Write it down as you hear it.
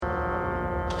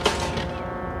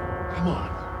Come on.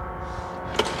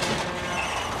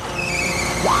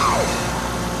 Wow!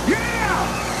 Yeah!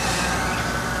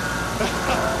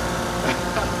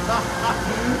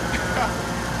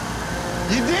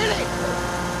 You did it!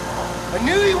 I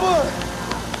knew you would!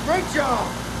 Great job!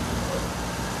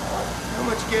 How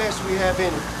much gas do we have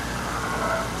in it?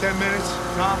 10 minutes,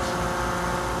 tops.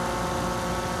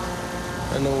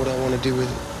 I know what I want to do with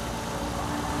it.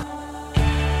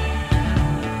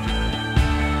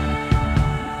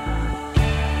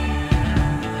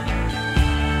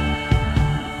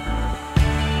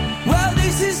 Well,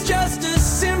 this is just a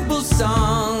simple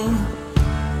song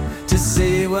to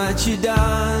say what you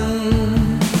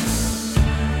done.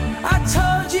 I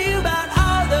told you about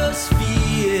all those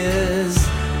fears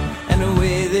and the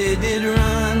way they did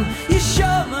run. You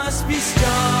sure must be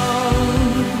strong.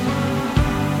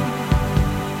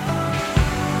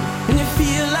 And you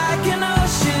feel like an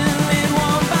ocean made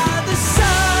warm by the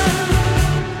sun.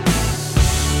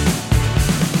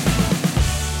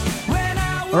 When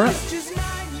I was All right. just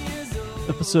 9 years old.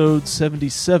 Episode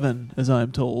 77, as I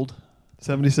am told.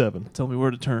 77. Tell me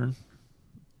where to turn.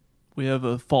 We have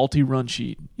a faulty run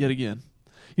sheet yet again.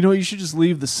 You know what? You should just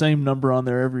leave the same number on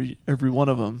there every one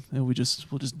of them, and we'll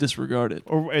just disregard it.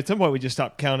 Or at some point we just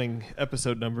stop counting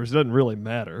episode numbers. It doesn't really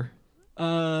matter.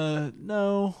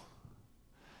 No,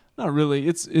 not really.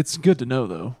 It's good to know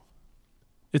though.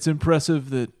 It's impressive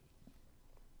that.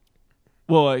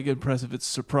 Well, impressive. It's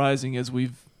surprising, as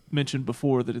we've mentioned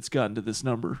before, that it's gotten to this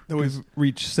number. That we've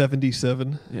reached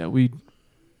 77. Yeah, we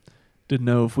didn't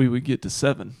know if we would get to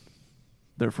 7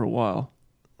 there for a while.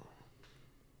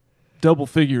 Double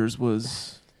figures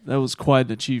was quite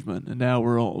an achievement, and now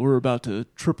we're about to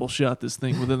triple shot this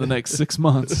thing within the next 6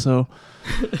 months. So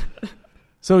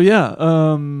yeah.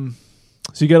 So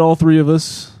you got all three of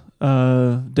us.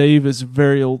 Dave is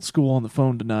very old school on the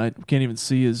phone tonight. We can't even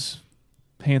see his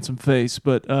handsome face,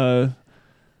 but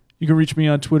you can reach me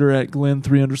on Twitter at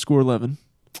Glenn3_11.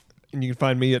 And you can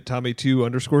find me at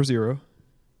Tommy2_0.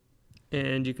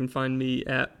 And you can find me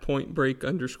at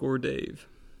PointBreak_Dave.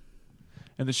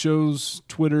 And the show's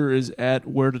Twitter is at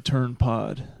Where to Turn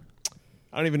Pod.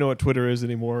 I don't even know what Twitter is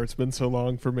anymore. It's been so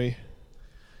long for me.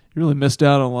 You really missed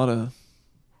out on a lot of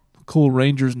cool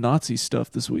Rangers Nazi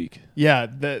stuff this week. Yeah,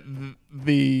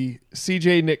 the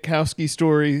CJ Nitkowski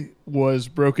story was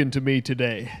broken to me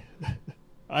today.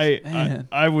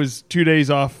 I was 2 days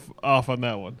off on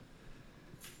that one.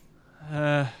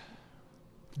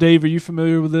 Dave, are you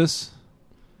familiar with this?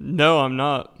 No, I'm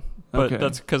not. But Okay.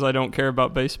 that's because I don't care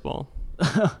about baseball.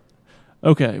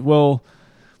 Okay, well,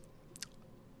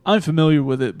 I'm familiar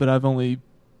with it, but I've only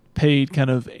paid kind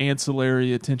of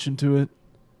ancillary attention to it.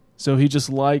 So he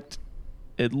just liked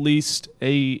at least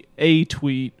a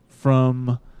tweet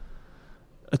from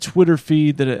a Twitter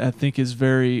feed that I think is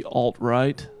very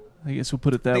alt-right. I guess we'll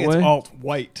put it that I think way. it's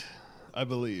alt-white, I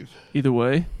believe. Either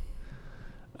way.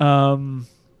 And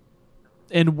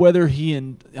whether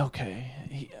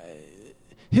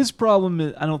his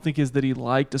problem, I don't think, is that he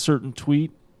liked a certain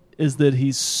tweet, is that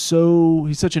he's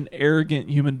such an arrogant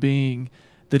human being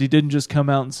that he didn't just come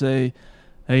out and say,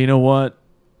 hey, you know what?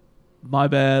 My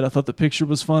bad. I thought the picture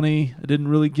was funny. I didn't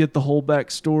really get the whole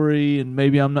backstory, and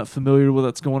maybe I'm not familiar with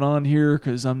what's going on here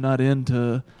because I'm not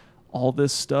into all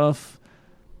this stuff.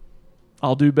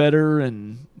 I'll do better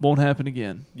and won't happen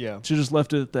again. Yeah. Should have just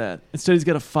left it at that. Instead, he's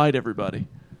got to fight everybody.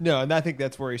 No, and I think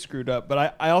that's where he screwed up.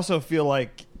 But I also feel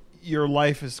like your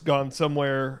life has gone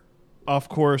somewhere off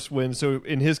course so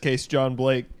in his case, John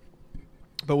Blake,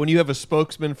 but when you have a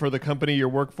spokesman for the company you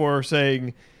work for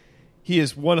saying he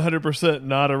is 100%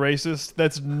 not a racist,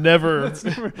 that's never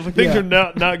things are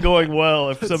not going well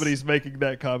if somebody's making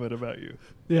that comment about you.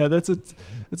 Yeah, that's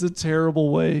a terrible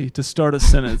way to start a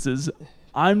sentence is,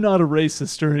 I'm not a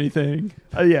racist or anything.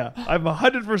 Yeah, I'm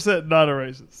 100% not a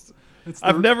racist.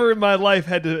 I've never in my life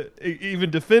had to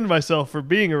even defend myself for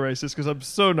being a racist because I'm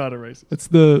so not a racist. It's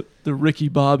the Ricky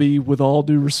Bobby, with all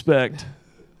due respect.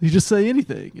 You just say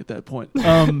anything at that point.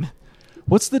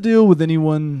 What's the deal with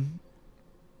anyone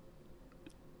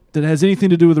that has anything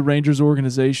to do with the Rangers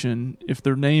organization? If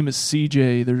their name is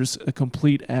CJ, they're just a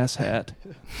complete asshat.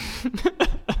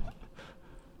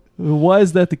 Why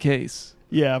is that the case?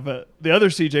 Yeah, but the other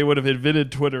CJ would have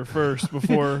invented Twitter first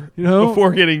before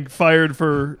before getting fired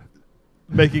for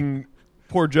making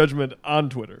poor judgment on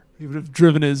Twitter. He would have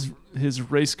driven his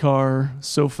race car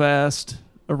so fast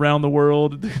around the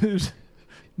world,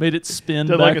 made it spin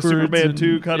Done backwards. like a Superman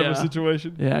 2 and, kind of a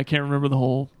situation. Yeah, I can't remember the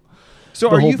whole. So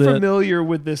the are whole you bit. familiar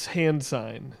with this hand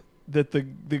sign that the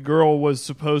girl was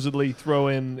supposedly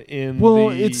throwing in?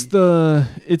 Well, it's the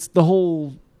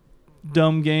whole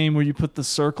dumb game where you put the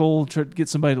circle, try to get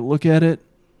somebody to look at it.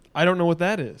 I don't know what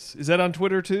that is. Is that on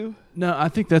Twitter too? No, I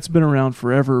think that's been around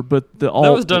forever. But That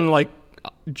was done like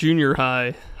junior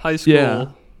high, high school. Yeah.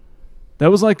 That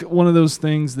was like one of those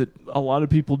things that a lot of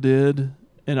people did,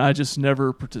 and I just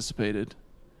never participated.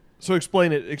 So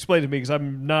explain it. Explain it to me, because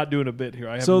I'm not doing a bit here.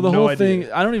 I have So the no whole idea.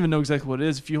 thing, I don't even know exactly what it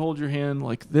is. If you hold your hand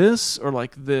like this or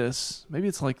like this, maybe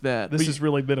it's like that. This But is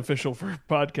really beneficial for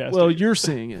podcasting. well, you're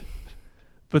seeing it.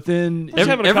 But then, Just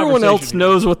having a Everyone else conversation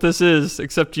knows what this is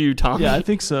except you, Tom. yeah, I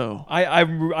think so. I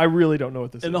really don't know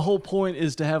what this And is. the whole point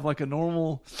is to have like a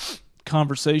normal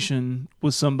conversation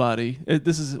with somebody.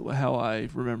 This is how I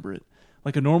remember it.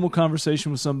 Like a normal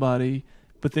conversation with somebody,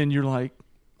 but then you're like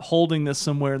holding this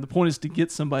somewhere, and the point is to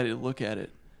get somebody to look at it.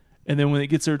 And then when it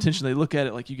gets their attention, they look at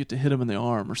it like you get to hit them in the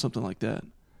arm or something like that.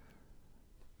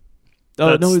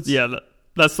 Oh, no, it's... Yeah,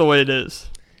 that's the way it is.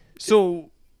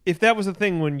 So if that was a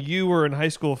thing when you were in high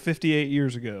school 58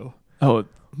 years ago, Oh,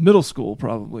 middle school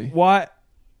probably. why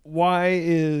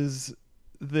is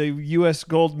the U.S.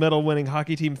 gold medal winning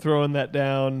hockey team throwing that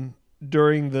down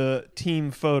during the team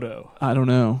photo? I don't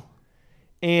know.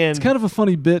 And It's kind of a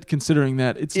funny bit considering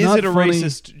that. It's is not it a funny.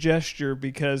 racist gesture?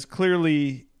 Because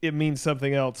clearly it means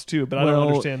something else too, but I don't Well,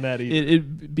 understand that either.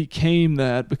 It became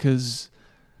that because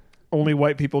Only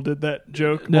white people did that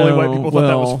joke? No, Only white people thought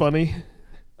that was well, funny?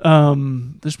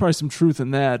 there's probably some truth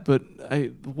in that, but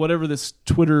whatever this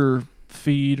Twitter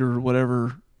feed or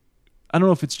whatever, I don't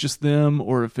know if it's just them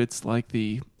or if it's like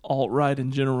the alt-right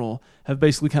in general, have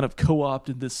basically kind of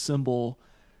co-opted this symbol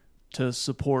to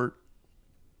support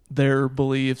their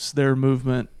beliefs, their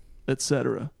movement,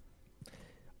 etc.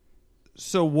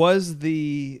 So was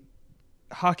the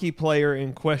hockey player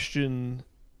in question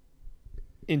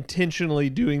intentionally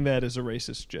doing that as a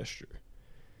racist gesture?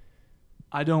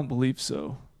 I don't believe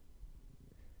so.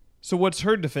 So what's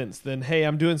her defense then? Hey,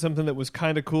 I'm doing something that was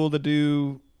kind of cool to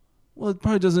do. Well, it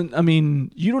probably doesn't. I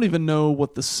mean, you don't even know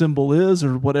what the symbol is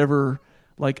or whatever.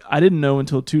 Like, I didn't know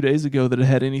until 2 days ago that it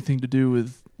had anything to do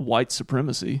with white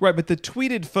supremacy. Right, but the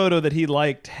tweeted photo that he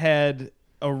liked had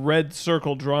a red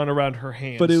circle drawn around her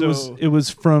hand. But it so, was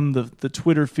from the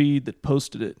Twitter feed that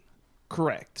posted it.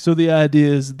 correct. So the idea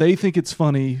is they think it's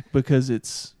funny because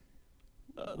it's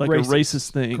like Racist. a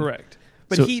racist thing. Correct.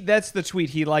 But So- that's the tweet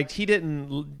he liked. He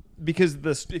didn't, because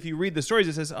if you read the stories,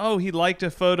 it says, oh, he liked a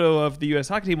photo of the U.S.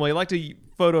 hockey team. Well, he liked a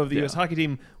photo of the U.S. hockey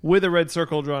team with a red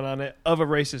circle drawn on it of a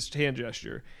racist hand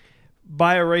gesture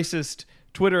by a racist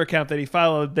Twitter account that he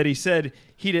followed that he said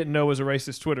he didn't know was a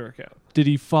racist Twitter account. Did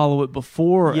he follow it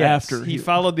before or Yes, after? he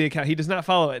followed the account. He does not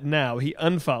follow it now. He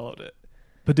unfollowed it.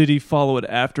 But did he follow it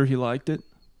after he liked it?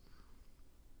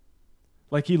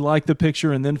 Like he liked the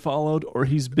picture and then followed, or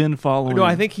he's been following? No,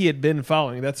 I think he had been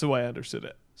following. That's the way I understood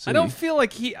it. I don't feel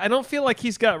like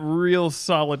he's got real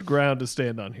solid ground to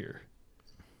stand on here.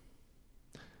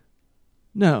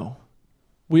 No.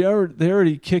 They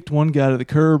already kicked one guy to the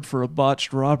curb for a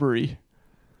botched robbery.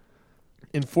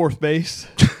 In fourth base.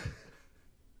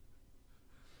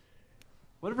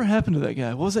 Whatever happened to that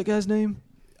guy? What was that guy's name?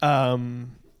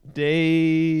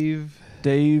 Dave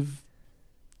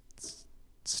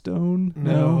Stone?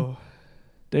 No.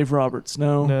 Dave Roberts?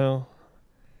 No. No.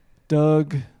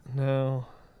 Doug? No.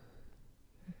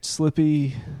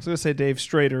 Slippy? I was going to say Dave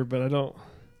Strader, but I don't.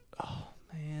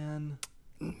 Man.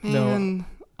 Man,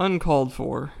 uncalled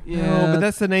for. Yeah, No, but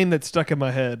that's the name that's stuck in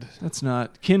my head. that's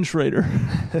not Ken Schrader.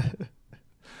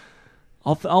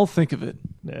 I'll think of it.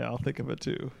 Yeah, I'll think of it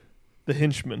too. The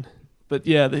henchman. But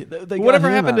yeah, they got Whatever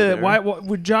him happened out of to there. why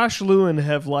would Josh Lewin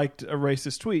have liked a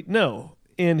racist tweet? No.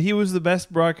 And he was the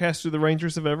best broadcaster the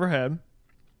Rangers have ever had.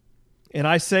 And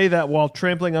I say that while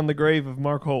trampling on the grave of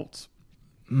Mark Holtz.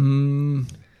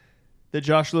 That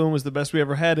Josh Lewin was the best we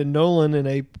ever had, and Nolan in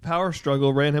a power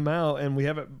struggle ran him out, and we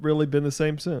haven't really been the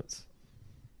same since.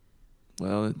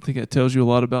 Well, I think that tells you a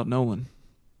lot about Nolan.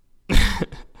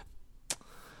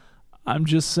 I'm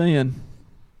just saying.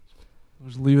 I'll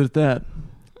just leave it at that.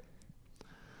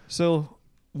 So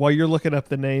while you're looking up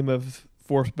the name of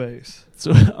fourth base,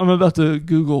 So I'm about to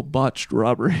Google botched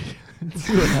robbery and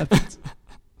see what happens.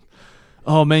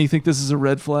 Oh, man, you think this is a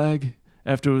red flag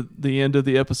after the end of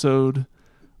the episode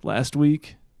last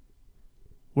week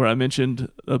where I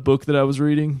mentioned a book that I was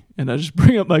reading and I just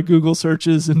bring up my Google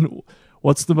searches and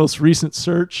what's the most recent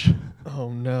search?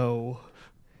 oh no,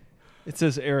 it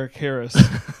says Eric Harris.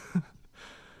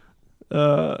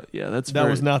 Yeah, that's That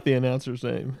was not the announcer's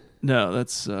name. No,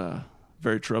 that's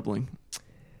very troubling.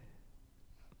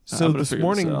 So I'm gonna this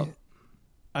figure this out. morning,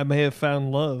 I may have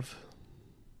found love.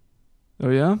 Oh,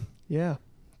 yeah? Yeah.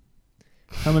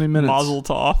 How many minutes? Mazel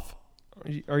tov.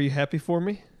 Are you happy for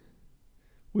me?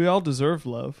 We all deserve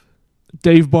love.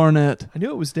 Dave Barnett. I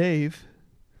knew it was Dave.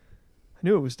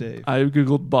 knew it was Dave. I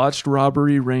googled botched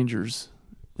robbery Rangers,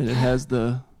 and it has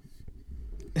the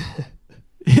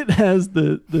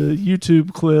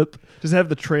YouTube clip. Does it have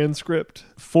the transcript?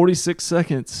 46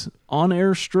 seconds on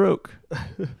air stroke.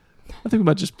 I think we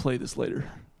might just play this later.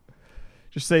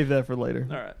 Just save that for later.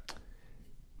 All right.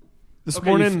 This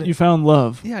morning, you found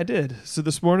love. yeah, I did. So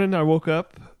this morning I woke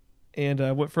up and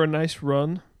I went for a nice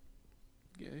run.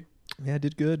 Okay. Yeah, I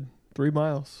did good. 3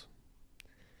 miles.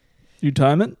 You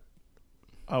time it?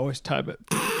 I always time it.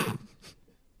 I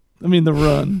mean the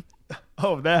run.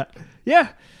 Oh, that. Yeah.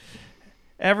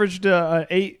 Averaged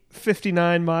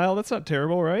 8:59 mile. That's not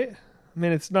terrible, right? I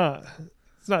mean, it's not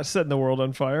setting the world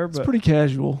on fire, but It's pretty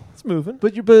casual. it's moving.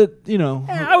 But you know,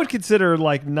 Yeah, I would consider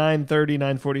like 9:30,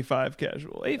 9:45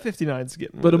 casual. 8:59 is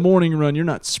getting. but a with it. morning run, you're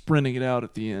not sprinting it out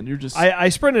at the end. You're just. I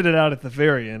sprinted it out at the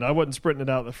very end. I wasn't sprinting it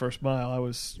out the first mile. I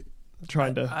was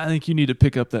trying to I think you need to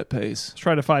pick up that pace.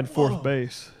 find fourth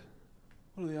base.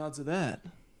 What are the odds of that?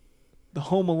 The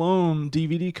Home Alone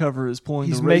DVD cover is pulling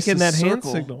He's the making racist that hand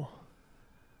circle. signal.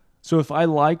 So if I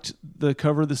liked the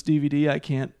cover of this DVD, I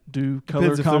can't do color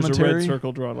Depends if there's a commentary. red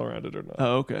circle drawn around it or not.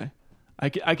 Oh, okay. I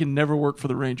can never work for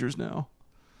the Rangers now.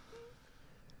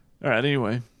 All right.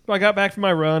 Anyway, So I got back from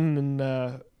my run and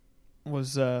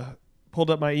was pulled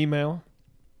up my email,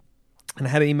 and I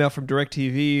had an email from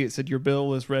DirecTV. It said your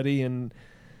bill is ready, and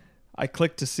I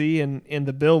clicked to see, and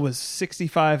the bill was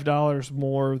 $65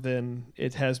 more than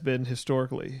it has been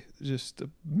historically. Just a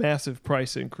massive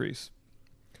price increase.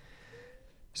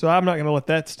 So I'm not going to let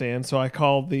that stand. So I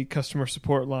called the customer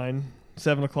support line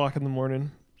 7:00 in the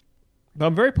morning. But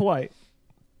I'm very polite.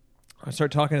 I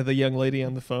start talking to the young lady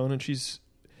on the phone, and she's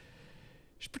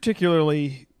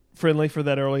particularly friendly for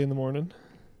that early in the morning.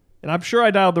 And I'm sure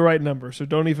I dialed the right number, so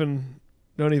don't even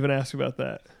ask about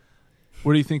that.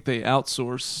 where do you think they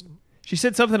outsource? She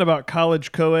said something about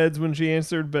college co-eds when she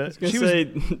answered, but I was she gonna say,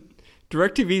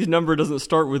 DirecTV's number doesn't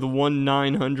start with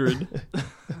 1-900.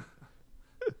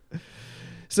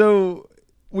 So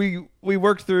we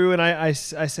worked through, and I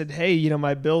said, hey,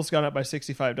 my bill's gone up by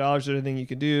 $65. Is there anything you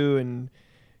can do? And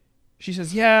she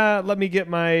says, yeah, let me get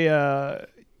my.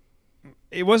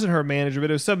 It wasn't her manager, but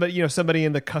it was somebody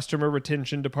in the customer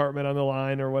retention department on the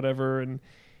line or whatever. And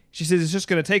she says, it's just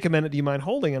going to take a minute. Do you mind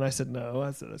holding? And I said, no,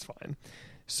 that's fine.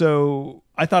 So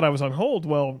I thought I was on hold.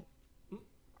 Well,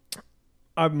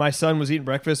 my son was eating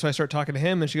breakfast, so I start talking to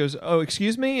him, and she goes, oh,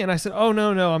 excuse me? And I said, oh,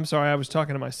 no, I'm sorry. I was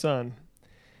talking to my son.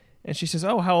 And she says,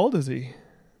 oh, how old is he?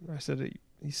 I said,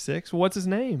 he's 6. Well, what's his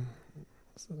name?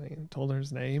 So I told her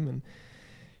his name, and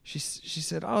she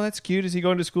said, oh, that's cute. Is he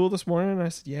going to school this morning? And I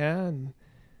said, yeah. And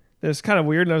it was kind of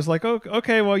weird, and I was like, oh,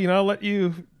 okay, well, I'll let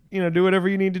you, do whatever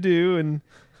you need to do. And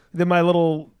then my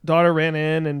little daughter ran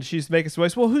in, and she's making some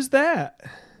voice. Well, who's that?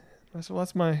 I said, well,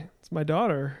 that's my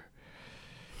daughter.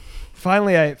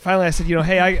 Finally, I said,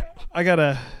 hey, I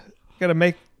gotta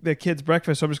make the kids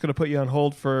breakfast, so I'm just going to put you on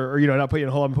hold not put you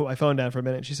on hold. I'm going to put my phone down for a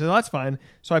minute. She said, oh, that's fine.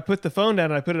 So I put the phone down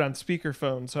and I put it on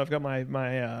speakerphone. So I've got my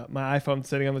iPhone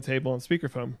sitting on the table on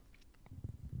speakerphone.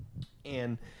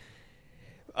 And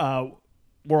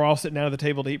we're all sitting down at the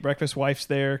table to eat breakfast. Wife's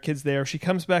there, kids there. She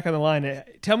comes back on the line.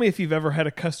 Tell me if you've ever had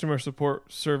a customer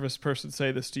support service person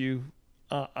say this to you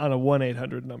on a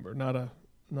 1-800 number, not a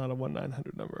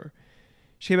 1-900 number.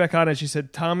 She came back on and she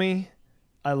said, Tommy,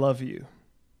 I love you.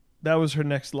 That was her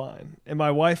next line. And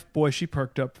my wife, boy, she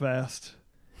perked up fast.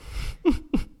 And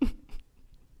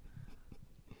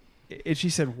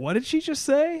she said, what did she just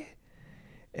say?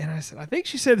 And I said, I think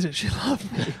she said that she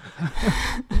loved me.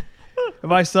 And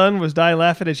my son was dying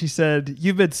laughing, and she said,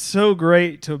 you've been so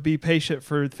great to be patient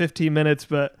for 15 minutes,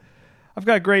 but I've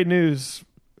got great news.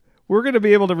 We're going to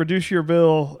be able to reduce your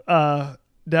bill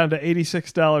down to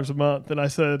 $86 a month. And I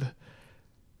said,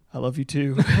 I love you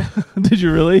too. Did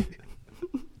you really?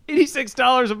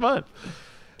 $86 a month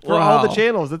for all the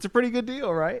channels. That's a pretty good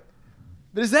deal, right?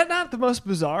 But is that not the most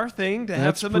bizarre thing to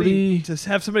have somebody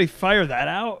fire that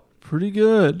out? Pretty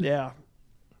good. Yeah.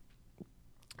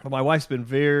 Well, my wife's been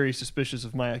very suspicious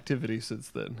of my activity since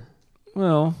then.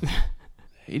 Well,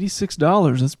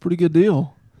 $86. That's a pretty good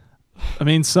deal. I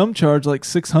mean, some charge like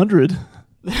 $600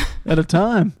 at a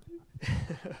time.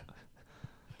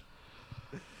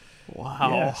 Wow.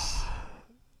 Yes.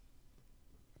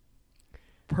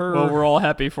 Well, we're all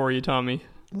happy for you, Tommy.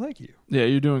 Thank you. Yeah,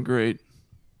 you're doing great.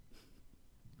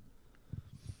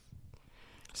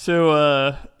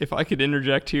 So, if I could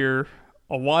interject here,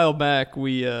 a while back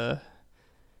we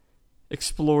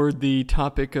explored the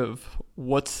topic of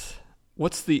what's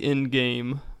the end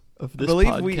game of this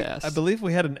podcast. I believe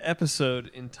we had an episode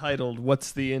entitled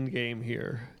 "What's the End Game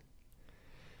Here,"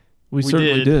 We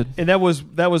certainly did. And that was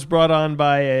brought on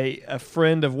by a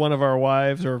friend of one of our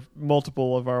wives, or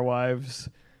multiple of our wives,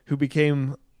 who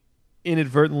became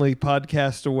inadvertently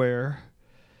podcast aware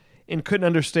and couldn't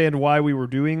understand why we were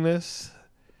doing this,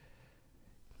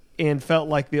 and felt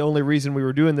like the only reason we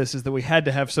were doing this is that we had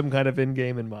to have some kind of end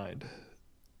game in mind.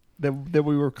 That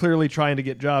we were clearly trying to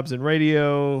get jobs in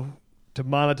radio, to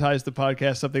monetize the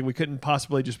podcast, something we couldn't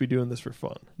possibly just be doing this for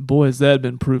fun. Boy, has that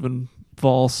been proven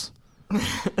false.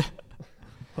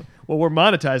 Well, we're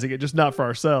monetizing it, just not for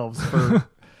ourselves, for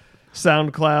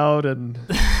SoundCloud and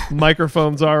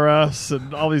Microphones R Us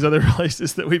and all these other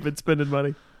places that we've been spending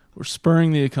money. We're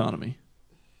spurring the economy.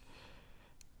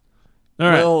 All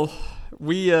right. Well,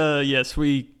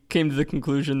 we came to the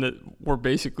conclusion that we're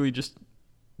basically just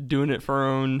doing it for our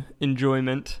own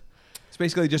enjoyment. It's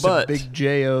basically just a big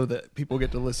JO that people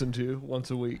get to listen to once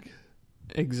a week.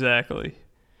 Exactly.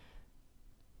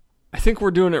 I think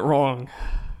we're doing it wrong.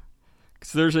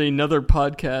 Because there's another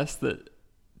podcast that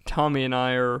Tommy and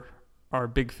I are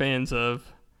big fans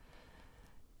of.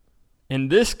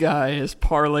 And this guy has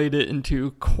parlayed it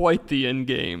into quite the end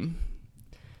game.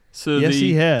 So yes,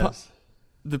 he has.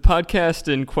 The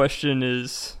podcast in question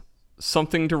is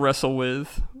Something to Wrestle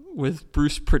with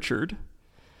Bruce Pritchard,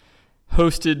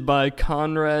 hosted by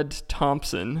Conrad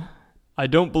Thompson. I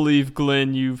don't believe,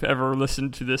 Glenn, you've ever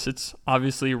listened to this. It's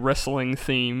obviously wrestling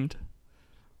themed.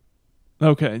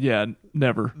 Okay, yeah,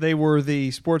 never. They were the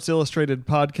Sports Illustrated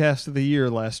Podcast of the Year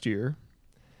last year.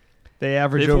 They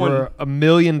average They've over won 1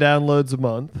 million downloads a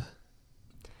month.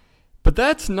 But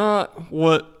that's not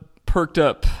what perked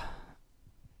up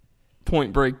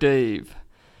Point Break Dave.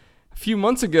 A few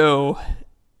months ago,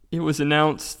 it was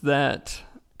announced that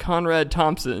Conrad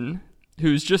Thompson,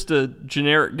 who's just a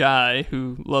generic guy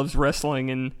who loves wrestling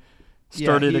and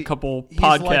started a couple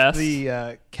podcasts. He's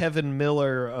like the Kevin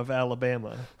Miller of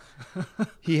Alabama.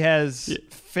 He has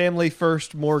Family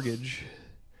First Mortgage,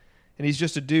 and he's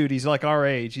just a dude. He's like our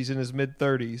age. He's in his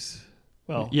mid-30s.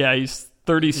 Well, yeah, he's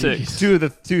 36.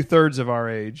 Two-thirds of our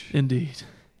age. Indeed.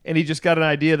 And he just got an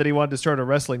idea that he wanted to start a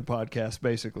wrestling podcast,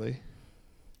 basically.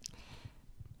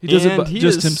 He does it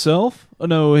just himself? Oh,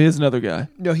 no, he has another guy.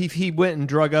 No, he went and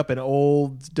drug up an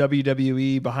old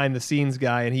WWE behind-the-scenes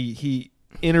guy, and he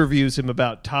interviews him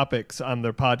about topics on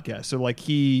their podcast. So, like,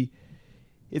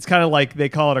 it's kind of like they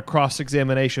call it a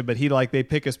cross-examination, but they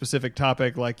pick a specific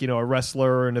topic, like, a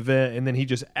wrestler or an event, and then he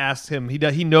just asks him.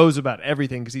 He knows about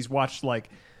everything because he's watched, like,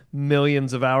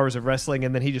 millions of hours of wrestling,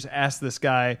 and then he just asks this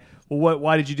guy, well,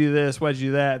 why did you do this? Why did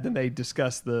you do that? And then they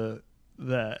discuss the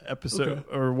episode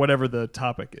or whatever the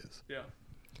topic is. Yeah.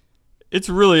 It's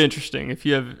really interesting. If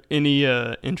you have any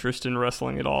interest in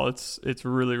wrestling at all, it's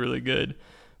really, really good.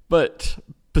 But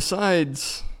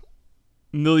besides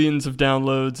millions of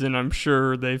downloads, and I'm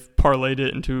sure they've parlayed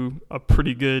it into a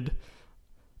pretty good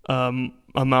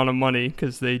amount of money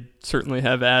because they certainly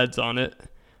have ads on it.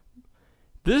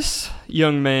 This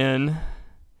young man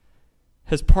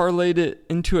has parlayed it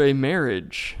into a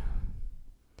marriage.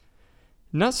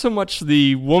 Not so much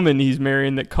the woman he's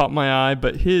marrying that caught my eye,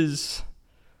 but his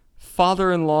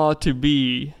father-in-law to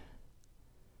be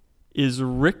is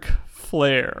Ric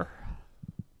Flair.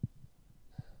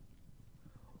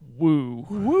 Woo.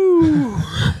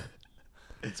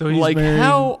 So he's like,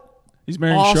 how he's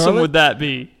marrying awesome Charlotte? would that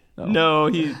be? Oh. No,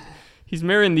 he's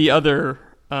marrying the other.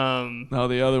 No,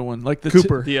 the other one, like the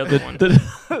Cooper. The other one,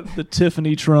 the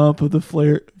Tiffany Trump of the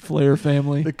Flair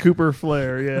family. The Cooper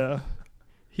Flair, yeah.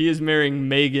 He is marrying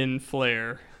Megan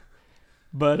Flair.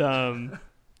 But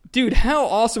dude, how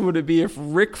awesome would it be if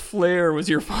Ric Flair was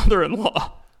your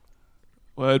father-in-law?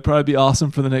 Well, it'd probably be awesome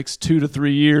for the next 2 to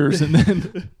 3 years, and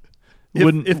then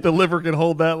if the liver can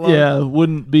hold that long. Yeah,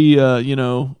 wouldn't be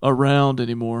around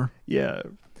anymore. Yeah.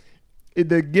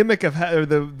 The gimmick of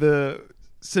the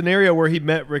scenario where he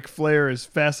met Ric Flair is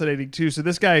fascinating too. So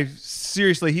this guy,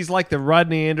 seriously, he's like the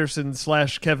Rodney Anderson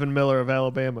 / Kevin Miller of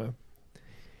Alabama.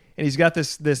 And he's got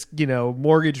this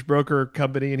mortgage broker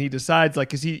company, and he decides,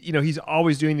 like, cause he's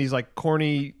always doing these like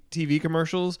corny TV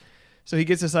commercials. So he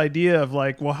gets this idea of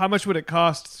like, well, how much would it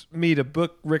cost me to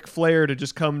book Ric Flair to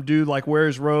just come do like wear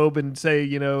his robe and say,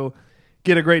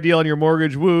 get a great deal on your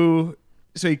mortgage, woo.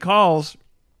 So he calls,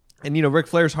 and Ric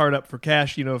Flair's hard up for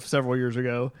cash, several years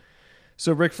ago.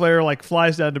 So Ric Flair like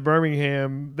flies down to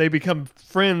Birmingham. They become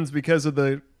friends because of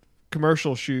the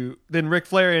commercial shoot. Then Ric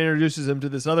Flair introduces him to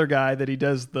this other guy that he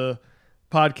does the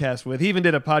podcast with. He even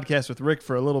did a podcast with Rick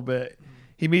for a little bit.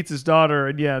 He meets his daughter,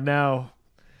 and now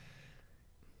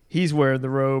he's wearing the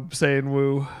robe saying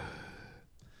woo.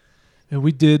 And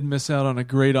we did miss out on a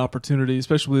great opportunity,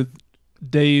 especially with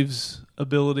Dave's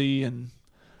ability and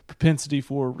propensity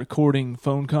for recording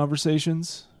phone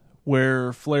conversations.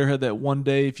 where Flair had that one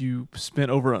day if you spent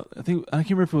over, I can't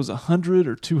remember if it was $100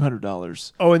 or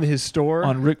 $200 Oh, in his store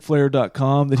on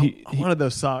RicFlair.com that he I wanted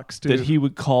those socks too. that he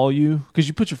would call you because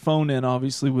you put your phone in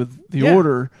obviously with the Yeah.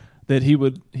 order that he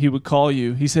would call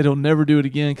you. He said he'll never do it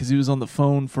again because he was on the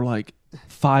phone for like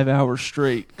 5 hours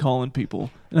straight calling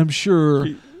people, and I'm sure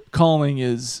calling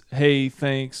is hey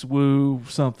thanks woo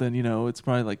something, you know, it's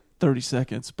probably like 30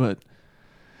 seconds, but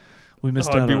we missed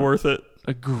It'd out be on worth it.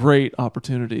 a great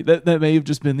opportunity. That may have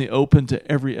just been the open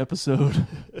to every episode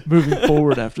moving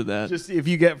forward after that. Just if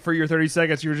you get for your 30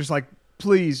 seconds, you're just like,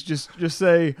 please, just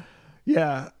say,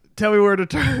 yeah, tell me where to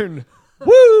turn.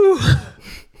 Woo!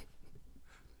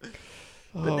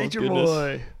 The Nature goodness.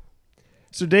 Boy.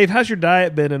 So, Dave, how's your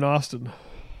diet been in Austin?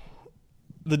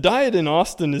 The diet in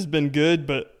Austin has been good,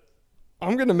 but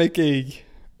I'm going to make a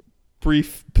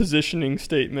brief positioning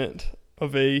statement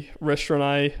of a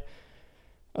restaurant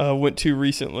I went to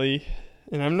recently,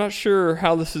 and I'm not sure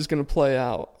how this is going to play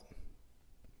out.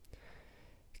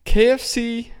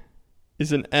 KFC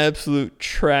is an absolute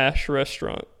trash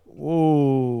restaurant.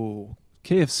 Whoa.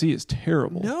 KFC is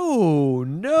terrible. No.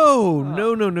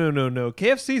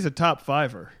 KFC is a top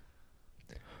fiver.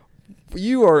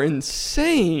 You are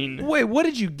insane. Wait, what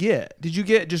did you get? Did you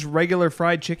get just regular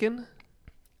fried chicken?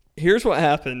 Here's what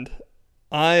happened.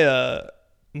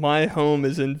 My home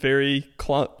is in very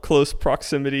close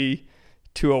proximity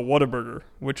to a Whataburger,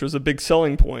 which was a big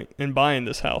selling point in buying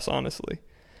this house, honestly.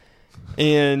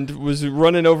 And was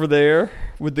running over there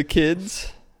with the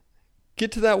kids.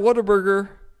 Get to that Whataburger,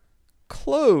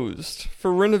 closed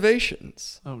for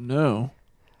renovations. Oh no.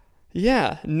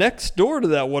 Yeah, next door to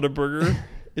that Whataburger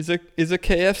is a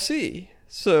KFC.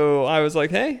 So I was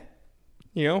like, hey,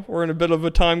 you know, we're in a bit of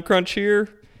a time crunch here.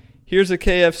 Here's a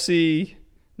KFC.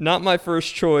 Not my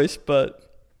first choice,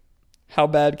 but how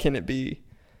bad can it be?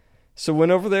 So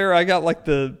went over there. I got like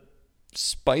the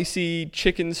spicy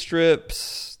chicken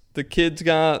strips. The kids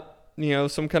got, you know,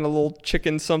 some kind of little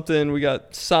chicken something. We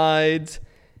got sides.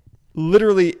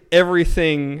 Literally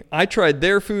everything. I tried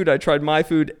their food. I tried my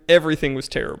food. Everything was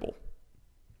terrible.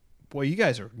 Boy, you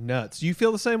guys are nuts. Do you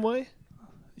feel the same way?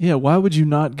 Yeah, why would you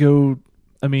not go?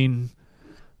 I mean,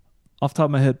 off the top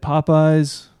of my head,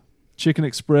 Popeyes, Chicken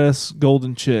Express,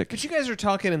 Golden Chick, But you guys are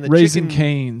talking in the Raising chicken...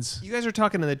 Cane's. You guys are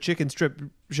talking in the chicken strip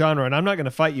genre, and I'm not going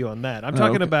to fight you on that. I'm Oh,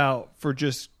 talking okay. about for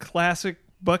just classic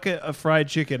bucket of fried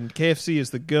chicken. KFC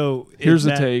is the go. Here's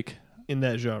the take. in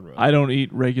that genre. I don't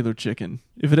eat regular chicken.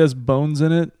 If it has bones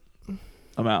in it,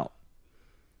 I'm out.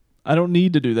 I don't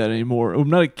need to do that anymore. I'm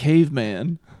not a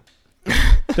caveman.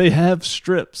 They have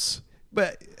strips.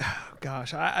 But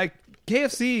gosh, I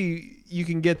KFC you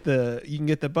can get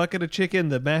the bucket of chicken,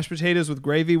 the mashed potatoes with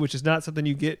gravy, which is not something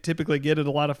you typically get at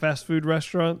a lot of fast food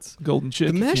restaurants. Golden Chick.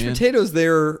 The you mashed can. potatoes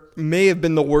there may have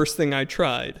been the worst thing I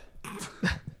tried. They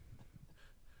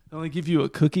only give you a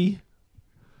cookie.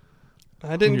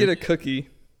 I didn't get a cookie.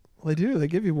 Well, they do. They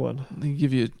give you one. They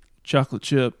give you a chocolate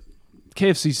chip.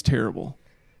 KFC's terrible.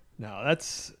 No,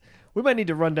 that's. We might need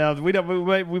to run down. We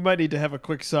might need to have a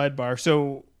quick sidebar.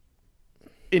 So,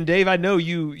 and Dave, I know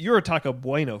you're a Taco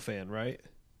Bueno fan, right?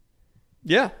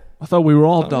 Yeah. I thought we were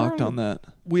all Oh, docked no. on that.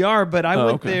 We are, but I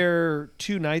went okay. there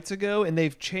 2 nights ago, and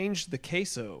they've changed the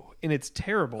queso, and it's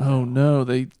terrible. Oh no,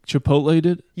 they Chipotle'd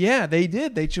it. Yeah, they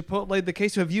did. They Chipotle'd the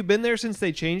queso. Have you been there since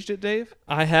they changed it, Dave?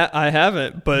 I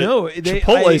haven't, but No,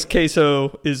 Chipotle's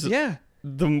queso is Yeah.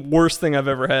 the worst thing I've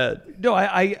ever had. No,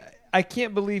 I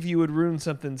can't believe you would ruin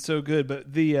something so good,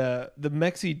 but the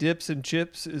Mexi dips and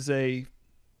chips is a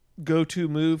go-to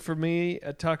move for me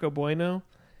at Taco Bueno.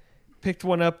 Picked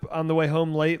one up on the way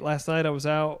home late last night. I was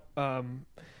out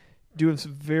doing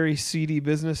some very seedy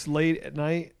business late at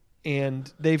night,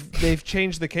 and they've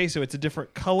changed the queso. It's a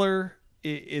different color.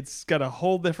 It's got a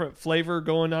whole different flavor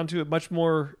going onto it, much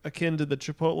more akin to the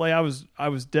Chipotle. I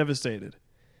was devastated.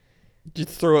 Did you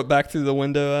throw it back through the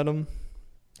window at him?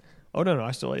 Oh no,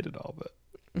 I still ate it all,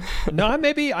 but no, I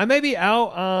may be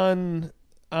out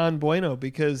on Bueno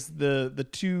because the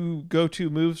two go-to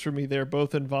moves for me there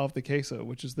both involve the queso,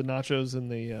 which is the nachos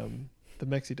and the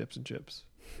Mexi dips and chips.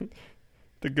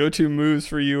 The go-to moves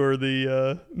for you are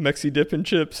the Mexi dip and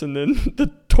chips and then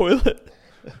the toilet.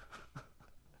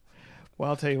 Well,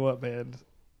 I'll tell you what, man,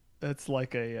 that's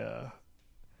like a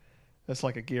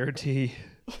guarantee.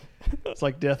 It's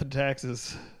like death and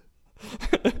taxes.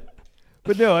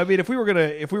 But no, I mean, if we were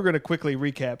gonna quickly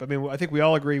recap, I mean, I think we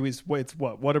all agree it's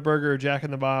what Whataburger, Jack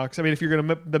in the Box. I mean, if you're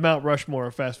gonna the Mount Rushmore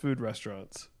of fast food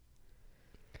restaurants,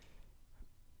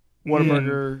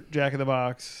 Whataburger, Jack in the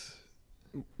Box,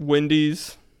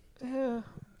 Wendy's.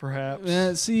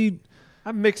 perhaps. See,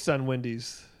 I'm mixed on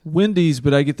Wendy's. Wendy's,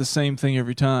 but I get the same thing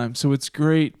every time. So it's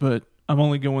great, but I'm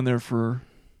only going there for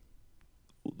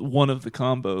one of the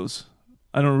combos.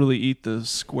 I don't really eat the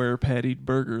square pattied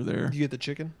burger there. You get the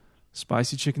chicken?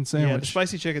 Spicy chicken Yeah, sandwich. the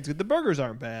spicy chicken's good. The burgers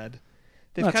aren't bad.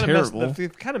 They've Not kind of messed. terrible.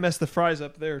 They've kind of messed the fries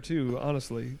up there too.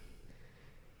 Honestly,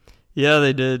 Yeah,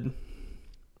 they did.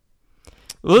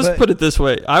 Well, let's But- put it this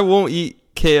way. I won't eat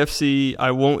KFC.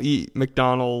 I won't eat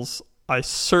McDonald's. I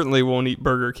certainly won't eat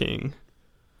Burger King.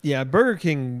 yeah, Burger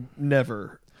King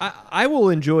never. I will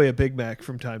enjoy a Big Mac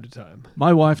from time to time.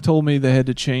 My wife told me they had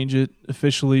to change it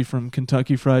officially from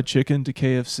Kentucky Fried Chicken to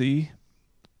KFC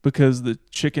because the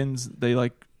chickens, they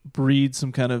like breed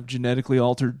some kind of genetically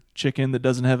altered chicken that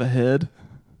doesn't have a head.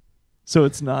 So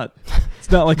it's not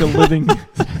like a living.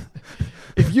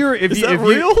 If you're, if Is you, that if you-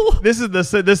 real? this is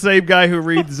the same guy who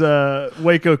reads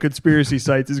Waco conspiracy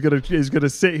sites is gonna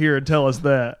sit here and tell us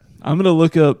that. I'm going to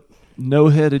look up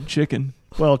no-headed chicken.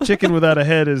 Well, chicken without a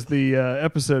head is the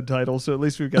episode title, so at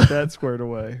least we've got that squared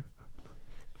away.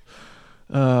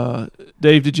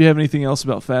 Dave, did you have anything else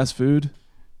about fast food?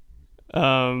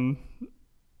 No,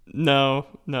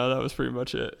 that was pretty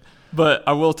much it. But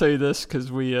I will tell you this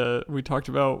because we talked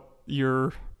about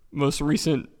your most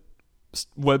recent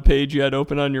webpage you had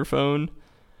open on your phone.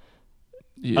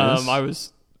 Yes. I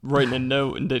was writing a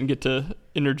note and didn't get to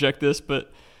interject this,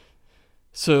 but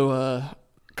so a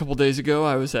couple days ago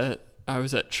I was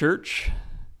at church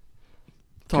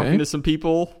talking Okay. to some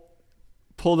people.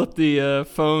 Pulled up the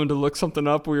phone to look something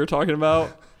up we were talking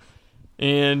about,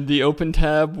 and the open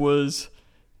tab was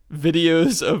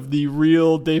videos of the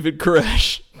real David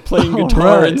Koresh playing All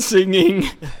guitar right. and singing.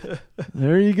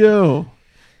 There you go.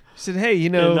 He said, "Hey,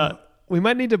 you know, And, we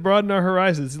might need to broaden our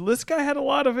horizons." This guy had a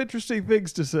lot of interesting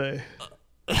things to say.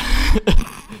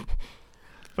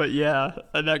 But yeah,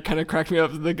 and that kind of cracked me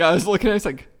up. The guy was looking at it, he's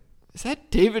like, "Is that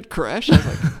David Koresh?" I was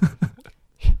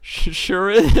like, "Sure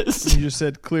is." You just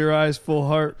said, "Clear eyes, full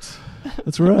hearts."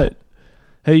 That's right.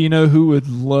 Hey, you know who would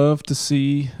love to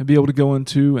see and be able to go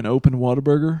into an open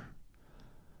Whataburger?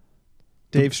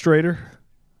 Dave Strader.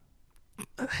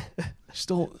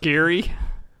 Still, Gary.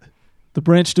 the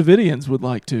Branch Davidians would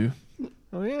like to.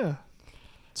 Oh yeah.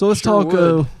 So let's Sure talk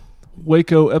would.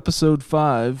 Waco episode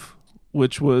 5,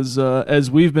 which was as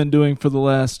we've been doing for the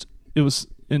last. It was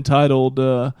entitled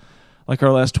like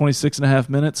our last 26 and a half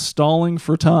minutes, Stalling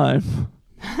for Time.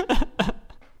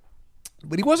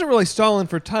 But he wasn't really stalling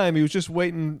for time. He was just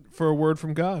waiting for a word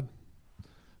from God.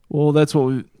 Well, that's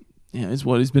what is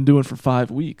what he's been doing for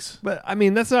 5 weeks. But I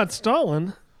mean, that's not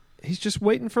stalling. He's just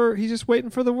waiting for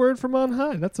the word from on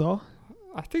high. That's all.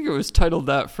 I think it was titled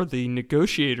that for the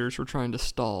negotiators were trying to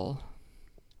stall.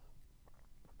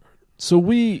 So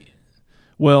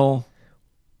well,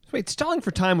 Wait, Stalling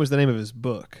for Time was the name of his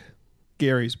book,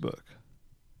 Gary's book.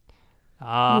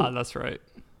 That's right.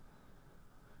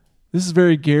 this is a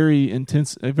very Gary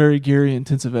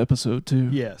intensive episode too.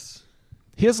 Yes.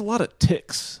 He has a lot of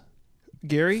tics.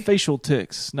 Gary? Facial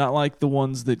tics, not like the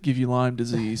ones that give you Lyme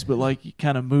disease, but like he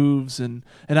kind of moves and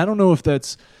I don't know if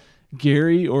that's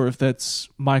Gary or if that's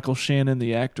Michael Shannon,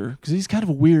 the actor, because he's kind of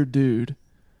a weird dude.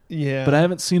 Yeah. But I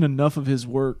haven't seen enough of his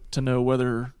work to know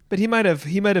whether. But he might have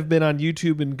been on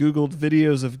YouTube and Googled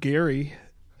videos of Gary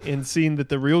and seen that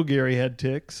the real Gary had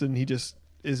tics and he just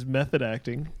is method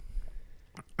acting.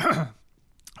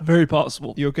 Very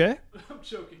possible. You okay? I'm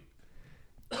choking.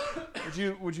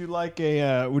 Would you like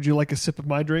a sip of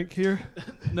my drink here?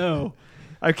 No.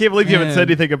 I can't believe you haven't Man. said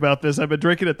anything about this. I've been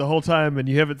drinking it the whole time and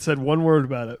you haven't said one word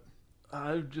about it.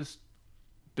 I've just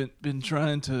been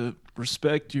trying to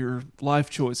respect your life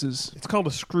choices. It's called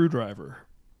a screwdriver.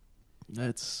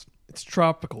 That's It's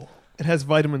tropical. It has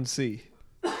vitamin C.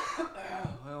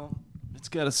 well, it's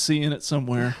got a C in it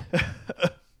somewhere.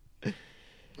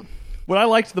 What I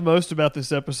liked the most about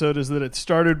this episode is that it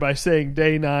started by saying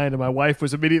day 9 and my wife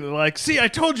was immediately like, "See, I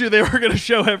told you they were going to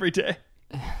show every day."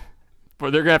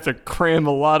 But they're going to have to cram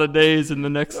a lot of days in the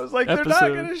next I was like, episode. they're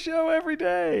not going to show every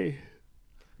day.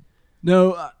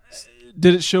 No,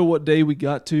 did it show what day we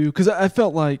got to? Because I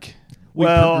felt like we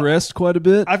Well, progressed quite a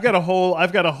bit. I've got a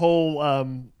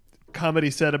whole comedy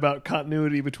set about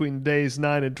continuity between days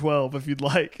 9 and 12 if you'd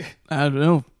like. I don't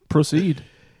know. Proceed.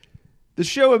 The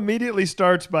show immediately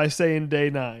starts by saying day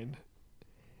 9.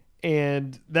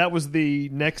 And that was the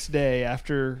next day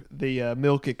after the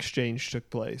milk exchange took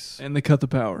place. And they cut the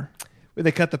power.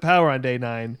 They cut the power on day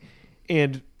 9.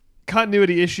 And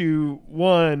continuity issue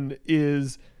 1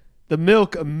 is the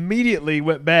milk immediately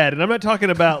went bad. And I'm not talking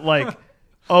about like,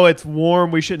 oh, it's warm,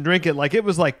 we shouldn't drink it. Like it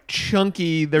was like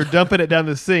chunky, they're dumping it down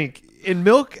the sink. And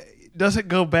milk doesn't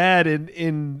go bad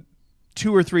in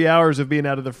 2 or 3 hours of being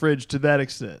out of the fridge to that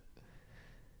extent.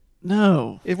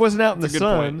 No. It wasn't out in the That's a good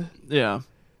sun. point. Yeah.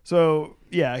 So,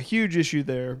 yeah, huge issue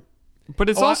there. But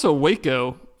it's Oh, also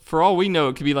Waco. For all we know,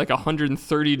 it could be like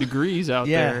 130 degrees out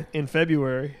there. In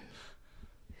February.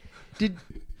 Did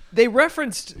they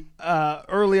referenced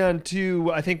early on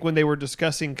too? I think when they were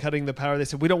discussing cutting the power, they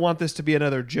said we don't want this to be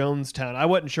another Jonestown. I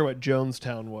wasn't sure what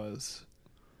Jonestown was.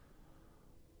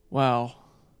 Wow.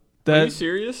 Are you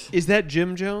serious? Is that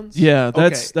Jim Jones? Yeah,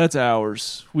 that's Okay. that's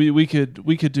ours. We could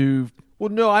do. Well,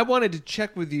 no, I wanted to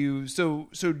check with you. So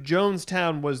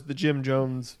Jonestown was the Jim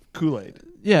Jones Kool-Aid.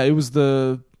 Yeah, it was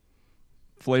the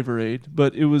Flavor Aid,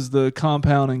 but it was the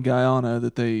compound in Guyana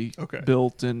that they Okay.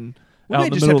 built and We out may in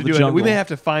the just middle have of to the do it. jungle. We may have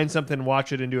to find something,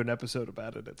 watch it, and do an episode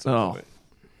about it at some Oh. point.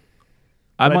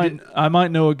 I But might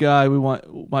might know a guy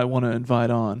might want to invite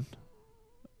on.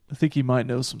 I think he might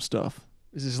know some stuff.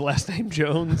 Is his last name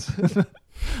Jones?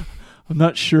 I'm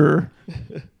not sure.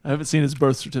 I haven't seen his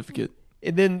birth certificate.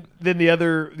 And then the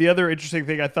other interesting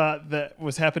thing I thought that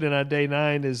was happening on day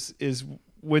 9 is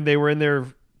when they were in there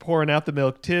pouring out the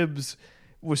milk, Tibbs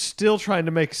was still trying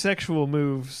to make sexual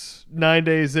moves 9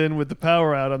 days in with the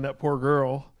power out on that poor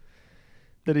girl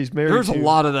that he's married There's to. a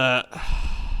lot of that.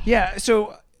 Yeah,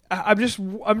 so I'm just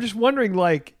wondering,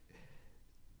 like,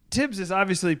 Tibbs is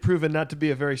obviously proven not to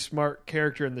be a very smart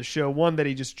character in the show. One, that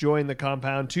he just joined the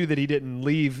compound. Two, that he didn't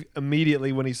leave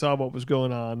immediately when he saw what was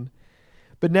going on.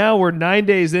 But now we're 9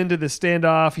 days into the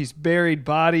standoff. He's buried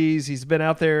bodies. He's been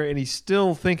out there, and he's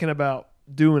still thinking about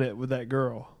doing it with that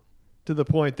girl, to the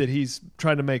point that he's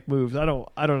trying to make moves. I don't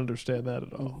understand that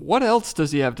at all. What else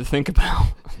does he have to think about?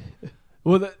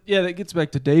 Well, that gets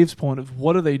back to Dave's point of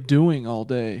what are they doing all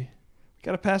day?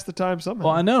 Got to pass the time somehow.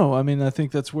 Well, I know. I mean, I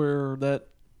think that's where that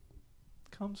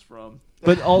comes from.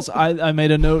 But also, I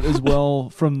made a note as well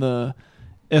from the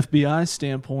FBI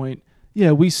standpoint.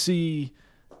 Yeah, we see,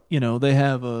 they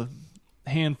have a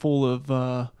handful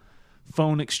of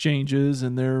phone exchanges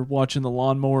and they're watching the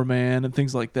Lawnmower Man and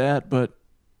things like that. But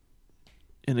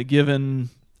in a given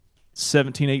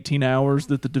 17, 18 hours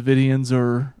that the Davidians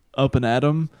are up and at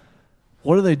them,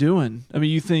 what are they doing? I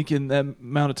mean, you think in that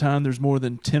amount of time there's more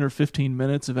than 10 or 15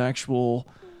 minutes of actual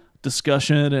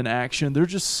discussion and action. They're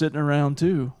just sitting around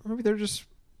too. Maybe they're just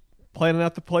planning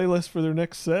out the playlist for their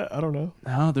next set. I don't know.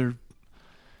 Now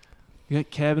you got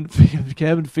cabin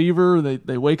fever.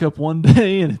 They wake up one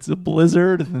day and it's a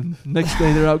blizzard, and then the next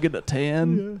day they're out getting a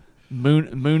tan,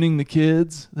 mooning the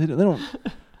kids. They don't.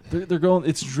 They're going.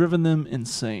 It's driven them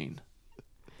insane.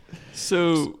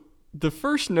 So the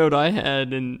first note I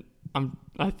had, and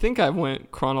I think I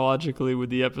went chronologically with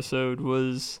the episode,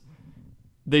 was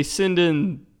they send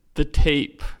in the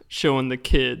tape showing the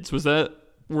kids. Was that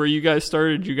where you guys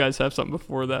started? Did you guys have something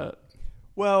before that?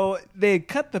 Well, they had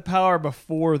cut the power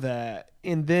before that,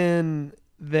 and then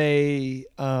they,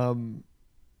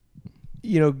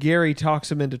 Gary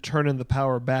talks him into turning the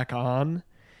power back on.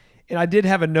 And I did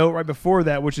have a note right before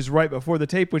that, which is right before the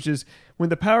tape, which is when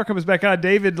the power comes back on,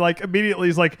 David immediately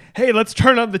is like, "Hey, let's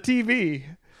turn on the TV."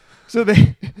 So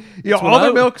they, all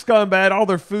their milk's gone bad, all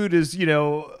their food is,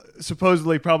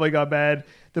 supposedly probably gone bad.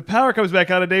 The power comes back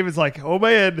on, and David's like, "Oh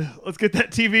man, let's get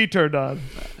that TV turned on."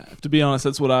 To be honest,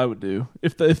 that's what I would do.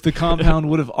 If the compound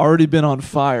would have already been on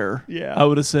fire, Yeah. I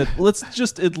would have said, let's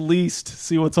just at least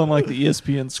see what's on like the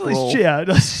ESPN scroll. Let's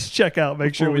just check out,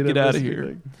 make sure Before we don't get miss outta here.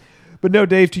 anything. But no,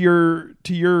 Dave, to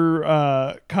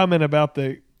your comment about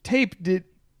the tape,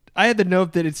 I had the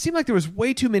note that it seemed like there was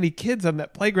way too many kids on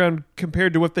that playground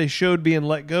compared to what they showed being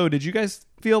let go. Did you guys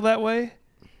feel that way?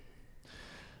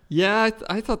 Yeah,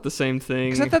 I thought the same thing.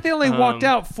 Because I thought they only walked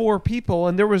out 4 people,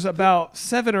 and there was about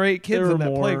 7 or 8 kids There were in that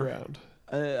more. playground.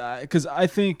 Because I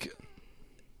think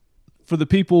for the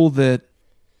people that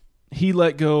he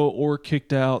let go or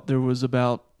kicked out, there was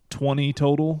about 20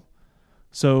 total.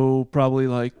 So probably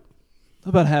like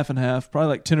about half and half, probably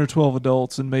like 10 or 12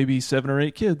 adults and maybe 7 or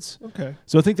 8 kids. Okay.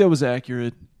 So I think that was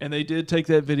accurate. And they did take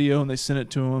that video and they sent it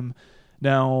to him.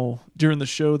 Now, during the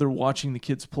show, they're watching the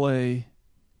kids play.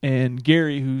 And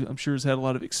Gary, who I'm sure has had a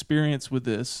lot of experience with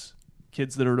this,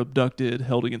 kids that are abducted,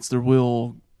 held against their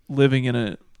will, living in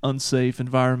an unsafe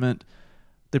environment,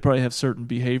 they probably have certain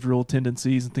behavioral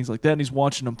tendencies and things like that. And he's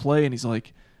watching them play, and he's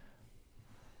like,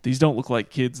 these don't look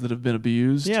like kids that have been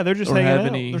abused. Yeah, they're just or hanging have out.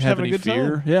 any, They're just have having a any good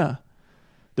fear. time. Yeah.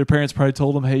 Their parents probably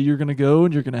told them, hey, you're going to go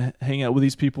and you're going to hang out with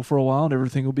these people for a while and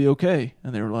everything will be okay.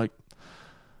 And they were like,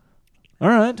 all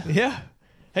right. Yeah.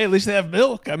 Hey, at least they have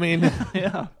milk. I mean,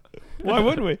 Yeah. why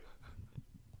wouldn't we?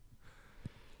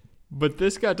 But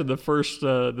this got to the first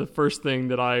thing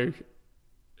that I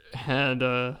had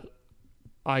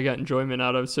I got enjoyment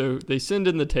out of. So they send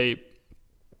in the tape,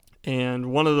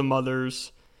 and one of the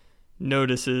mothers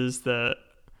notices that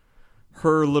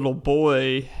her little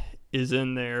boy is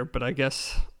in there, but I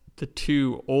guess the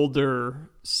two older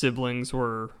siblings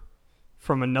were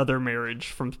from another marriage,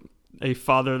 from a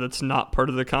father that's not part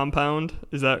of the compound.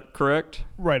 Is that correct?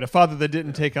 Right, a father that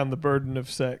didn't take on the burden of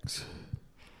sex.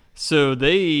 So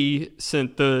they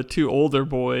sent the two older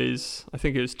boys, I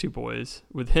think it was 2 boys,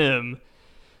 with him.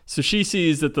 So she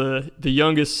sees that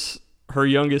her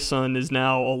youngest son is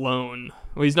now alone.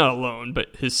 Well, he's not alone,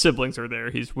 but his siblings are there.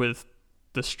 He's with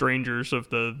the strangers of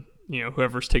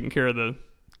whoever's taking care of the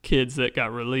kids that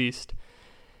got released.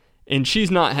 And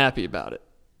she's not happy about it.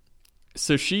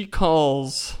 So she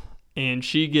calls and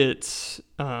she gets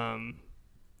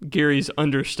Gary's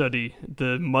understudy,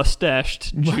 the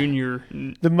mustached junior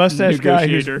the mustache guy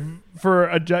negotiator. For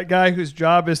a guy whose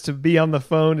job is to be on the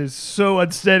phone is so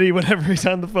unsteady whenever he's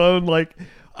on the phone, like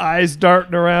eyes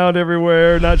darting around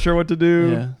everywhere, not sure what to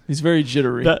do. Yeah, he's very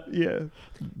jittery. That's And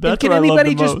what can I love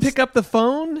anybody the just most. pick up the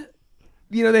phone?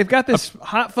 You know, they've got this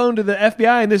hot phone to the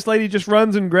FBI, and this lady just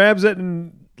runs and grabs it,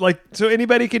 and so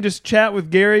anybody can just chat with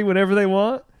Gary whenever they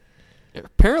want.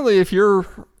 Apparently, if you're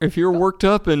worked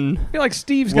up and I feel like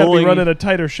Steve's got to be willing- running a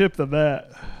tighter ship than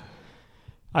that.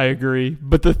 I agree.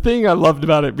 But the thing I loved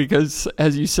about it, because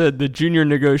as you said, the junior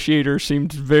negotiator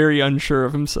seemed very unsure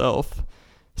of himself.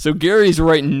 So Gary's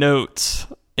writing notes,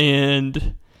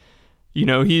 and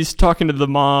he's talking to the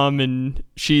mom, and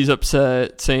she's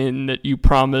upset, saying that you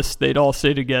promised they'd all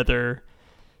stay together.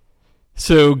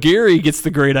 So Gary gets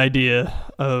the great idea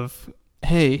of,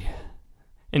 hey,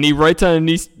 and he writes on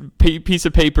a piece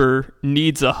of paper,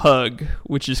 needs a hug,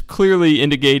 which is clearly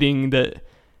indicating that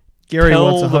Gary tell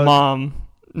wants a the hug. mom.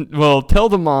 Well, tell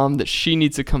the mom that she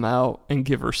needs to come out and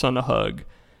give her son a hug.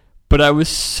 But I was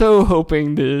so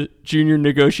hoping the junior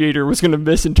negotiator was going to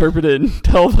misinterpret it and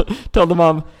tell the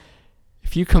mom,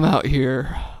 if you come out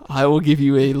here, I will give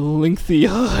you a lengthy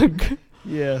hug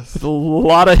Yes. with a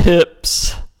lot of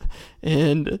hips,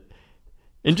 and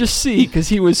just see, because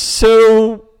he was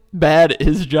so bad at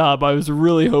his job. I was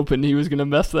really hoping he was going to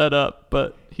mess that up,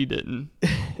 but he didn't.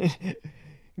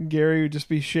 Gary would just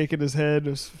be shaking his head.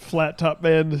 His flat top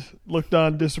man looked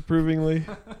on disapprovingly.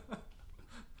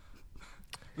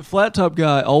 The flat top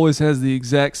guy always has the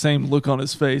exact same look on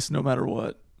his face, no matter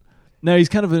what. Now he's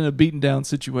kind of in a beaten down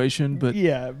situation, but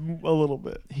Yeah, a little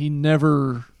bit. he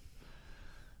never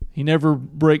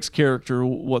breaks character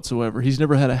whatsoever. He's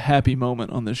never had a happy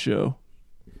moment on this show.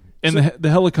 And the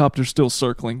helicopter's still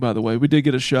circling, by the way. We did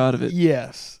get a shot of it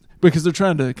Yes. because they're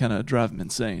trying to kind of drive him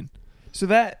insane. So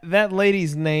that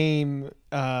lady's name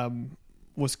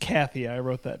was Kathy. I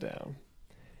wrote that down.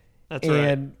 That's and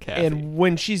right, Kathy. and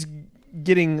when she's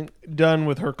getting done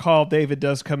with her call, David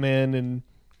does come in, and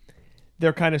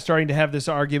they're kind of starting to have this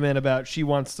argument about she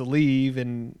wants to leave,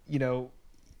 and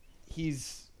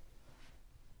he's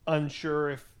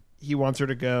unsure if he wants her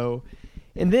to go.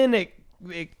 And then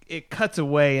it cuts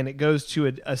away, and it goes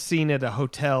to a scene at a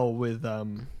hotel with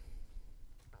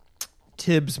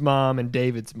Tibbs' mom and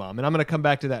David's mom. And I'm going to come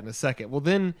back to that in a second. Well,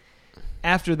 then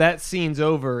after that scene's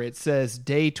over, it says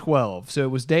day 12. So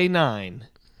it was day 9,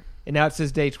 and now it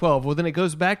says day 12. Well, then it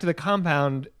goes back to the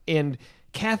compound, and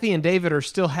Kathy and David are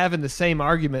still having the same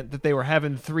argument that they were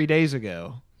having 3 days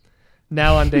ago,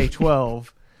 now on day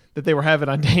 12, that they were having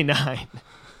on day 9.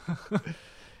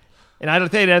 And I don't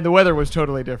think that the weather was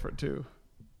totally different, too.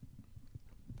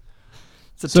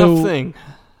 It's a So- tough thing.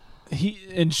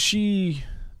 She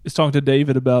is talking to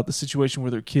David about the situation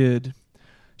with her kid.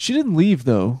 She didn't leave,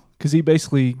 though, because he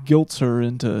basically guilts her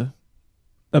into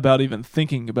about even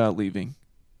thinking about leaving.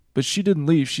 But she didn't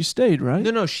leave. She stayed, right?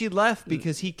 No, she left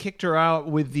because he kicked her out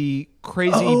with the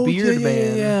crazy beard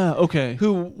man. Yeah, okay.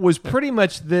 Who was pretty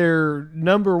much their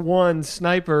number one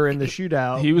sniper in the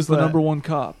shootout. He was the but- number one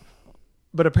cop.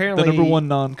 But apparently, The number one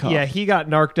non-cop. Yeah, he got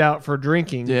narked out for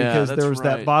drinking Yeah, because that's there was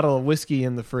that right. bottle of whiskey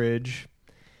in the fridge,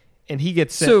 and he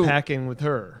gets sent So- packing with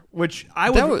her. Which I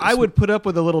That would was- put up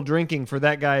with a little drinking for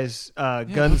that guy's gun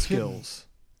no kidding. skills.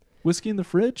 Whiskey in the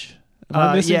fridge? Am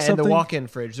I missing Yeah, something? in the walk-in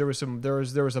fridge, there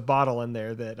was a bottle in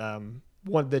there that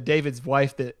that David's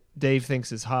wife that Dave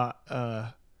thinks is hot.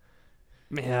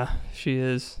 Yeah, she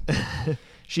is.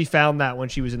 She found that when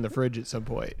she was in the fridge at some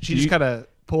point. She just kind of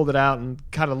pulled it out and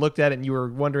kind of looked at it, and you were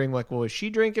wondering, like, well, is she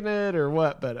drinking it or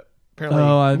what? But apparently,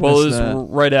 Oh, I Well, it missed was that.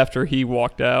 right after he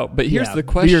walked out. But here's yeah, the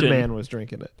question. Beard Man was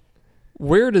drinking it.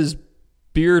 Where does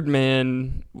Beard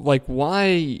Man,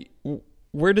 why,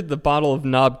 where did the bottle of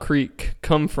Knob Creek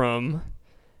come from?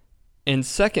 And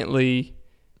secondly,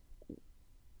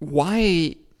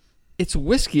 why, it's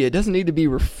whiskey. It doesn't need to be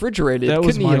refrigerated. That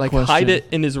was Couldn't he my hide question. it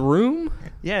in his room?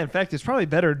 Yeah, in fact, it's probably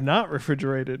better not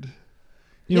refrigerated.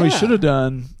 You know, what he Yeah. should have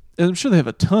done I'm sure they have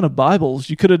a ton of Bibles.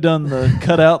 You could have done the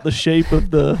cut out the shape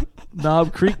of the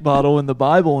Knob Creek bottle in the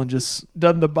Bible and just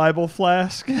Done the Bible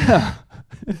flask. yeah,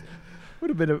 Would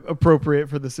have been appropriate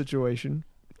for the situation.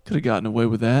 could have gotten away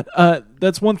with that.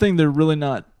 That's one thing they're really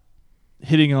not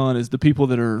hitting on is the people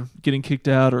that are getting kicked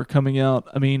out or coming out.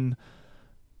 I mean,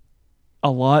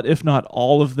 a lot, if not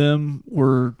all of them,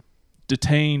 were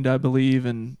detained, I believe,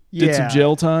 and did some Yeah.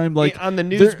 jail time. Like on the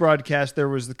news they're- broadcast, there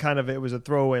was it was a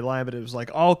throwaway line, but it was like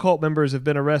all cult members have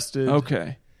been arrested.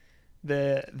 Okay,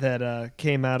 That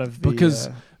came out of the because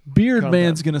Beard combat.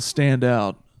 Man's going to stand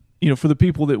out. You know, for the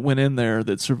people that went in there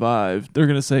that survived, they're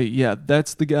going to say, "Yeah,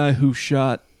 that's the guy who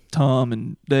shot Tom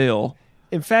and Dale."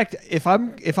 In fact, if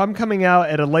I'm coming out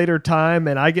at a later time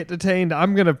and I get detained,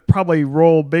 I'm gonna probably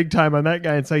roll big time on that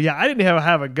guy and say, yeah, I didn't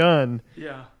have a gun.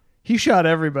 Yeah. He shot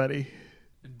everybody.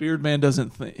 Beard Man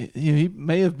doesn't think he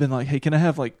may have been like, "Hey, can I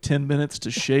have like 10 minutes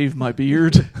to shave my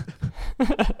beard?"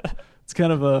 It's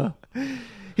kind of a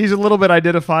He's a little bit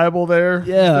identifiable there.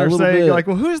 Yeah, a They're little saying bit. like,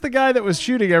 well, who's the guy that was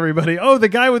shooting everybody? Oh, the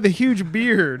guy with the huge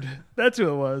beard. That's who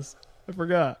it was. I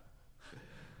forgot.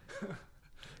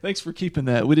 thanks for keeping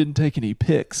that. We didn't take any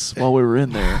pics while we were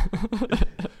in there.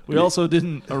 We also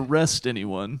didn't arrest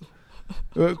anyone.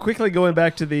 Quickly going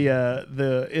back to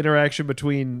the interaction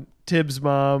between Tibbs'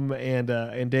 mom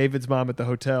and David's mom at the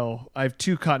hotel, I have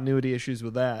two continuity issues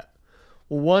with that.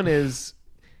 Well, one is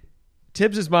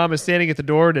Tibbs' mom is standing at the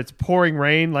door and it's pouring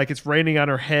rain, like it's raining on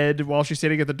her head while she's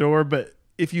standing at the door. But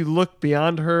if you look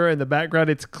beyond her in the background,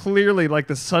 it's clearly like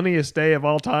the sunniest day of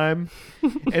all time,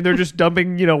 and they're just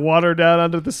dumping water down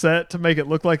onto the set to make it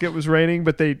look like it was raining.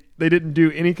 But they didn't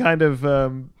do any kind of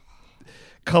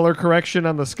color correction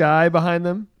on the sky behind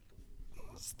them.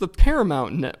 It's the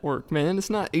Paramount Network, man. It's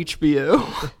not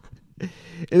HBO.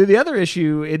 And then the other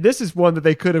issue, and this is one that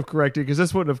they could have corrected because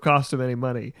this wouldn't have cost them any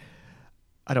money,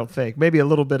 I don't think. Maybe a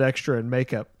little bit extra in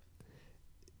makeup.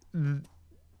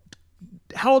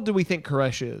 How old do we think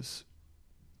Koresh is?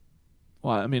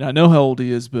 Well, I mean, I know how old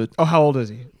he is, but Oh, how old is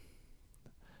he?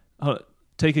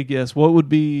 take a guess. What would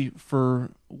be for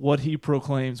what he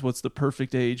proclaims? What's the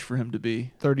perfect age for him to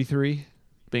be? 33?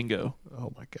 Bingo.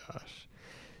 Oh my gosh.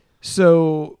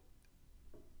 So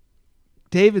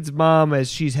David's mom, as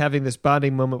she's having this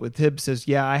bonding moment with Tibbs, says,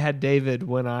 yeah, I had David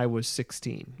when I was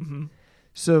 16. Mm-hmm.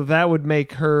 So that would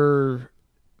make her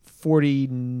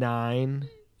 49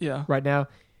 Yeah. right now.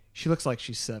 She looks like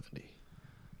she's 70.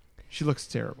 She looks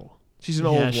terrible. She's an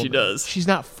old Yeah, woman. she does. She's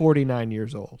not 49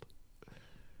 years old.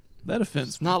 That offends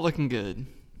It's not looking good.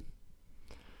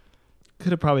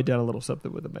 Could have probably done a little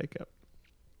something with the makeup.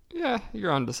 Yeah,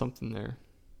 you're onto something there.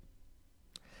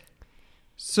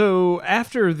 So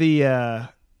after the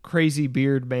crazy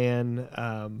beard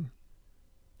man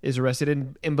is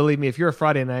arrested, and believe me, if you're a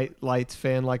Friday Night Lights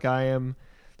fan like I am,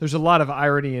 there's a lot of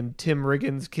irony in Tim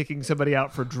Riggins kicking somebody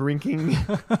out for drinking.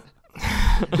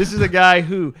 This is a guy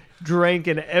who drank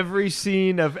in every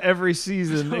scene of every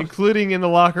season, including in the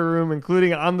locker room,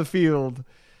 including on the field.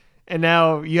 And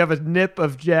now you have a nip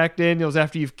of Jack Daniels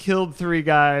after you've killed 3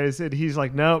 guys, and he's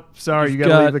like, nope, sorry, You've you got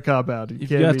to got- leave the compound. You You've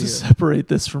can't got be to here." separate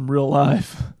this from real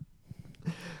life.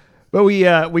 But we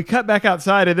cut back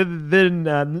outside, and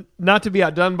then not to be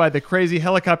outdone by the crazy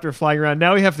helicopter flying around,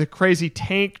 now we have the crazy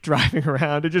tank driving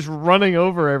around and just running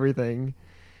over everything,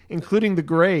 including the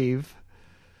grave.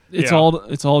 It's Yeah.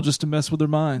 all just to mess with their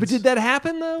minds. But did that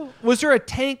happen though? Was there a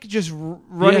tank just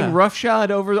running Yeah.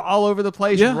 roughshod all over the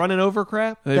place, Yeah. running over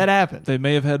crap? They- That happened. They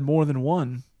may have had more than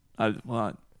one.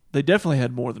 They definitely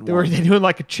had more than Were one. they doing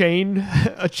like a chain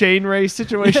race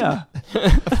situation? Yeah,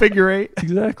 A figure 8?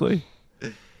 exactly.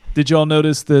 Did y'all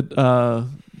notice that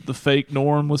the fake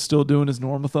Norm was still doing his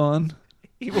Normathon?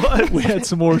 He was. We had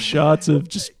some more shots of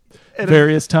just At a-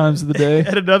 various times of the day.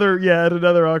 At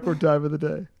another awkward time of the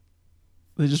day.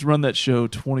 They just run that show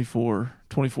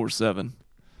 24/7.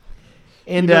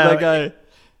 And You know,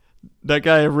 that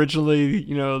guy originally,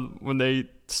 when they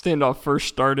standoff first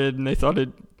started and they thought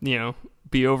it'd,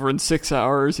 be over in 6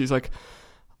 hours, he's like,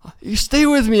 you stay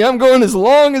with me. I'm going as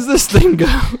long as this thing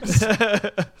goes.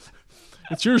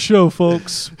 It's your show,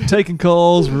 folks. We're taking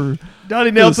calls. We're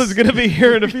Donnie Nelson's going to be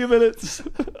here in a few minutes.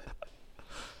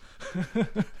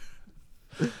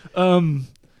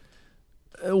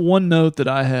 one note that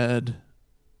I had.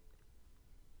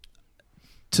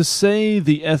 To say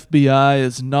the FBI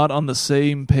is not on the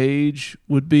same page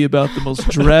would be about the most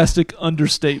drastic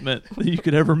understatement that you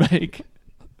could ever make.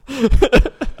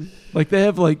 Like they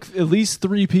have like at least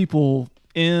 3 people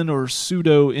in or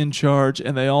pseudo in charge,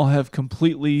 and they all have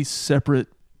completely separate,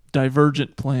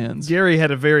 divergent plans. Gary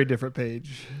had a very different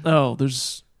page. Oh,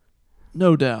 there's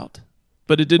no doubt,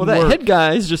 but it didn't Well, that work. head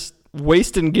guy is just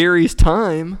wasting Gary's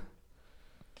time.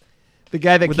 The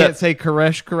guy that With can't that- say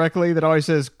Koresh correctly, that always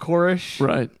says Koresh.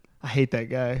 Right. I hate that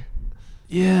guy.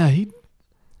 Yeah,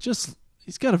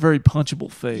 he's got a very punchable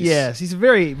face. Yes, he's a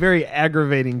very, very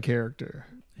aggravating character.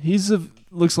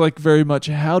 Looks like very much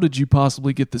how did you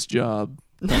possibly get this job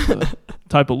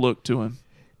type of look to him.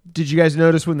 Did you guys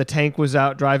notice when the tank was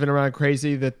out driving around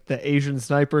crazy that the Asian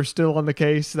sniper's still on the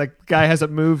case? That guy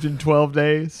hasn't moved in 12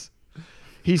 days.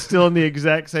 He's still in the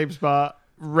exact same spot,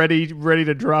 ready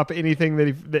to drop anything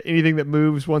that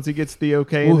moves once he gets the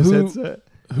okay in his headset.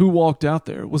 Who walked out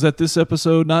there? Was that this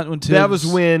episode? Not when Tibbs... That was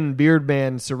when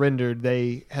Beardman surrendered.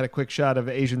 They had a quick shot of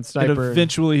Asian And sniper,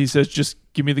 eventually he says, just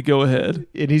give me the go-ahead.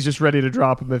 and he's just ready to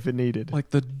drop him if it needed. Like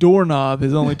the doorknob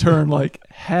has only turned like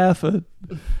half a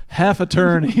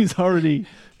turn. He's already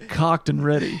cocked and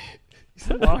ready.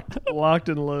 locked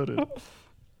and loaded.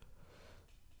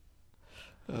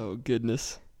 Oh,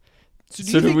 goodness.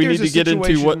 So do we need to get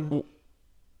into what...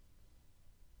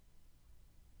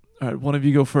 All right, one of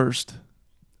you go first.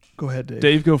 Go ahead, Dave.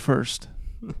 Dave, go first.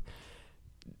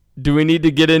 Do we need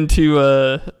to get into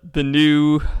the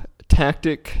new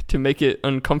tactic to make it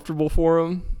uncomfortable for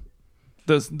him?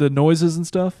 The noises and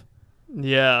stuff?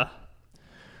 Yeah.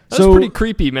 That's So- pretty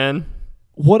creepy, man.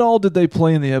 What all did they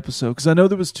play in the episode? Because I know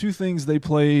there was two things they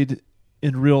played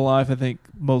in real life, I think,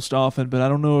 most often, but I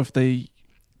don't know if they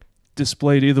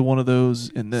displayed either one of those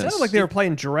in this. It sounded like they were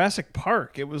playing Jurassic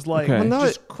Park. It was like Okay. Well, no,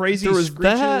 just crazy there was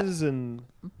screeches and...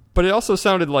 But it also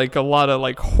sounded like a lot of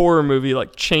like horror movie,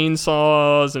 like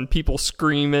chainsaws and people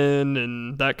screaming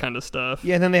and that kind of stuff.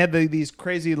 Yeah, and then they had these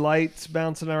crazy lights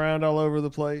bouncing around all over the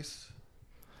place.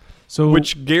 So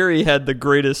Which Gary had the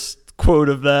greatest quote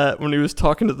of that when he was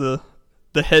talking to the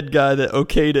head guy that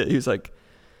okayed it. He was like,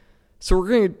 so we're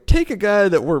going to take a guy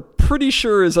that we're pretty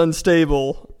sure is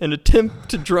unstable and attempt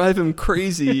to drive him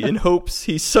crazy in hopes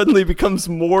he suddenly becomes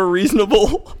more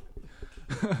reasonable.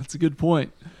 that's a good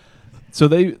point. So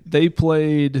they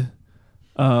played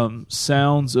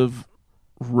sounds of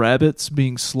rabbits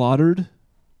being slaughtered,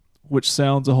 which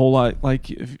sounds a whole lot like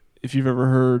if you've ever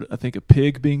heard, I think, a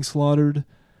pig being slaughtered.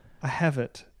 I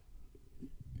haven't.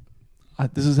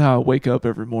 This is how I wake up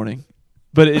every morning.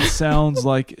 But it sounds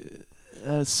like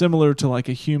similar to like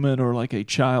a human or like a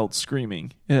child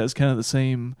screaming. It has kind of the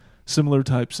same similar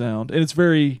type sound. And it's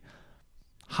very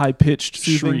high-pitched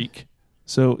Soothing. shriek.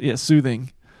 So, yeah,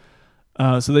 soothing.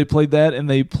 So they played that, and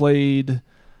they played...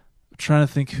 I'm trying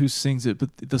to think who sings it, but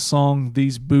the song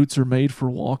 "These Boots Are Made for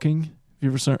Walking."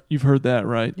 You've heard that,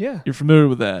 right? Yeah. You're familiar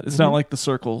with that. It's Mm-hmm. not like the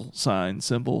circle sign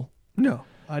symbol. No.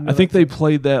 I think they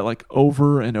played that like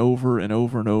over and over and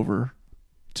over and over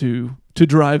to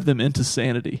drive them into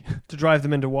sanity. to drive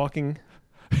them into walking.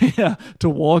 Yeah, to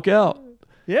walk out.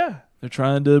 Yeah. They're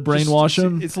trying to brainwash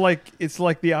them. It's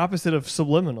like the opposite of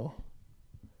subliminal.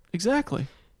 Exactly.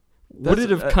 Would it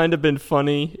That's- have kind of been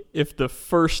funny if the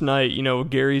first night,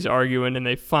 Gary's arguing and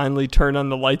they finally turn on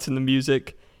the lights and the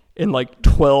music and like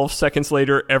 12 seconds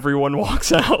later everyone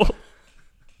walks out?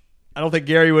 I don't think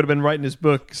Gary would have been writing his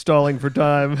book stalling for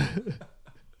time.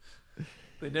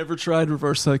 They never tried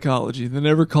reverse psychology. They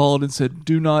never called and said,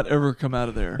 "Do not ever come out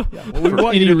of there." Yeah, what we For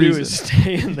want you any to reason. do is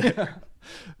stay in there.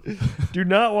 Do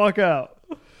not walk out.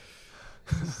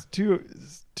 It's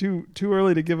too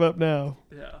early to give up now.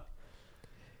 Yeah.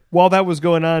 While that was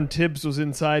going on, Tibbs was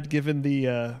inside giving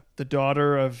the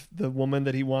daughter of the woman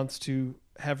that he wants to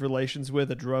have relations with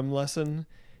a drum lesson.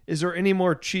 Is there any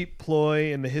more cheap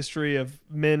ploy in the history of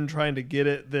men trying to get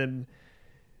it than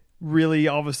really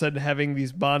all of a sudden having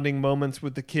these bonding moments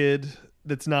with the kid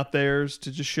that's not theirs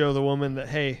to just show the woman that,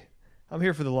 hey, I'm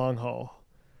here for the long haul.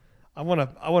 I want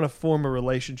to form a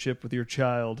relationship with your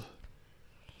child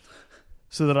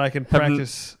so that I can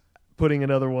practice putting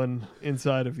another one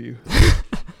inside of you.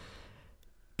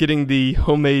 Getting the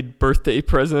homemade birthday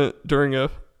present during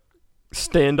a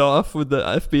standoff with the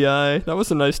FBI. That was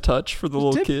a nice touch for the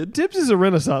little kid. Tibbs is a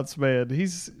Renaissance man.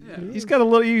 He's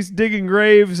got he's digging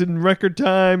graves in record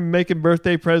time, making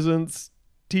birthday presents,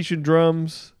 teaching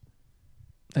drums.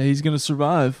 Hey, he's going to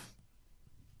survive.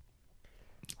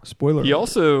 Spoiler. He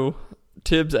also,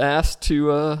 Tibbs asked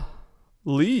to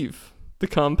leave the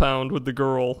compound with the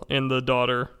girl and the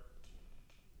daughter.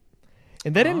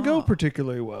 And that didn't go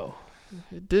particularly well.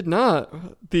 It did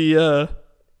not. The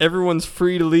everyone's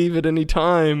free to leave at any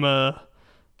time.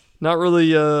 Not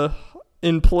really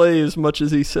in play as much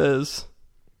as he says.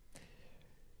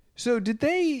 So did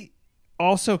they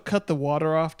also cut the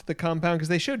water off to the compound? Because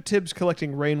they showed Tibbs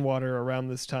collecting rainwater around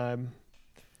this time.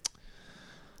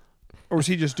 Or was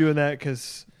he just doing that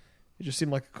because it just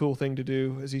seemed like a cool thing to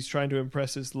do as he's trying to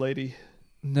impress his lady?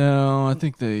 No, I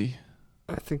think they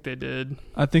I think they did.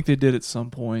 I think they did at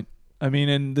some point. I mean,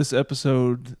 in this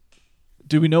episode,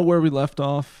 do we know where we left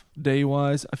off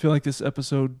day-wise? I feel like this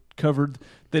episode covered...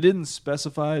 They didn't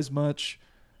specify as much,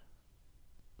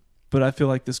 but I feel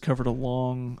like this covered a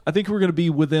long... I think we're going to be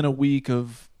within a week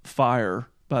of fire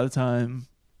by the time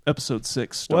episode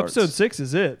 6 starts. Well, episode 6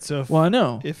 is it. So Well, I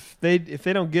know. if they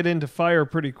don't get into fire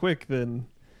pretty quick, then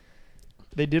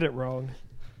they did it wrong.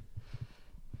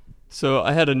 So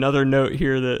I had another note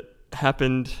here that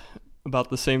happened about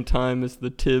the same time as the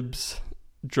Tibbs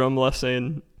drum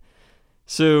lesson.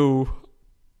 So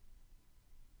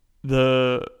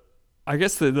I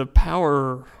guess the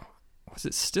power, was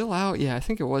it still out? Yeah, I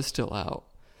think it was still out.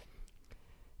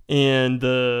 And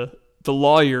the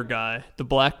lawyer guy, the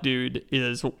black dude,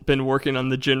 is been working on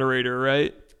the generator,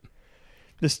 right?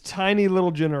 This tiny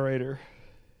little generator.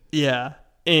 Yeah.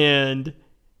 And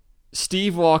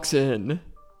Steve walks in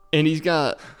and he's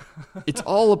got, it's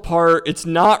all apart. It's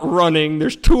not running.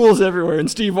 There's tools everywhere. And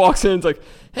Steve walks in and is like,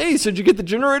 hey, so did you get the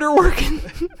generator working?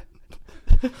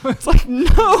 It's like,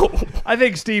 no. I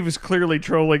think Steve was clearly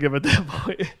trolling him at that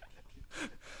point.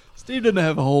 Steve didn't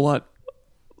have a whole lot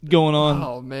going on.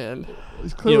 Oh, man.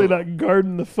 He's clearly not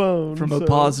guarding the phone. From a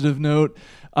positive note.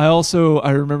 I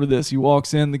remember this. He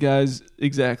walks in, the guy's,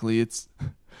 exactly,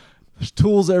 there's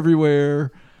tools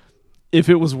everywhere. If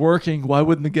it was working, why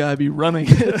wouldn't the guy be running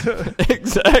it?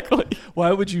 Exactly.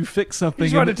 Why would you fix something?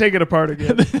 He's trying to take it apart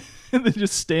again. And then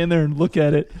just stand there and look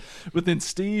at it. But then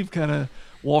Steve kind of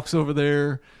walks over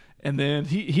there, and then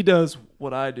he does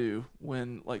what I do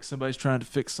when like somebody's trying to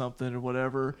fix something or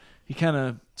whatever. He kind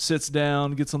of sits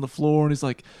down, gets on the floor, and he's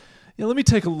like, yeah, let me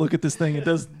take a look at this thing. It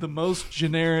does the most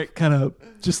generic kind of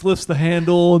just lifts the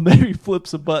handle and maybe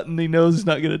flips a button. He knows he's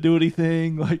not going to do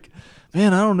anything. Like,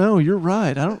 man, I don't know. You're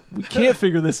right. We can't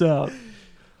figure this out.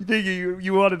 You think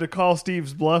you wanted to call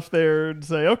Steve's bluff there and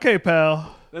say, okay,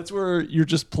 pal. That's where you're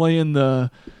just playing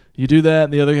you do that,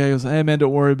 and the other guy goes, hey, man,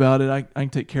 don't worry about it. I can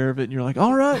take care of it. And you're like,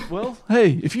 all right, well,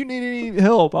 hey, if you need any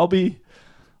help, I'll be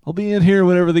in here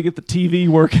whenever they get the TV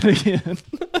working again.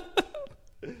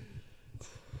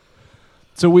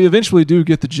 So we eventually do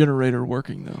get the generator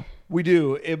working, though. We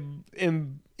do.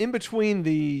 In between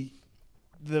the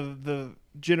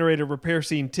generator repair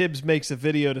scene, Tibbs makes a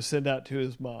video to send out to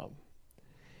his mom.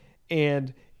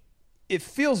 And it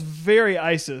feels very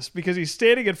ISIS because he's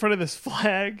standing in front of this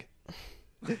flag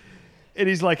and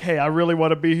he's like, hey, I really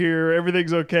want to be here.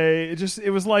 Everything's okay. It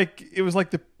was like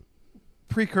the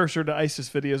precursor to ISIS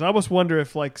videos. I almost wonder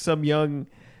if like some young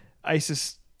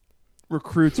ISIS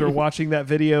recruits are watching that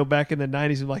video back in the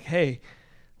 90s and like, hey,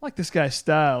 I like this guy's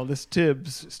style, this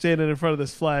Tibbs standing in front of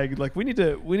this flag. Like we need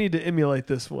to emulate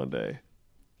this one day.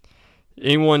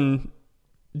 Anyone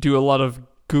do a lot of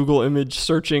Google image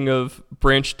searching of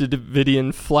Branch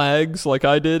Davidian flags like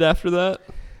I did after that?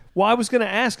 Well, I was going to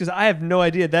ask because I have no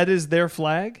idea. That is their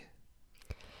flag?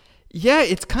 Yeah,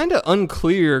 it's kind of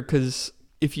unclear because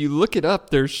if you look it up,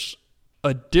 there's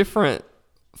a different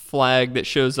flag that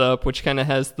shows up, which kind of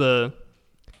has the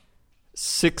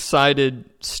six-sided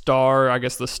star, I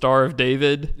guess the Star of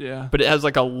David. Yeah. But it has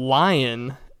like a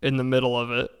lion in the middle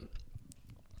of it.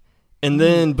 And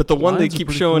then, but the one they keep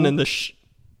showing in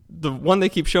the one they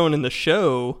keep showing in the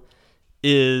show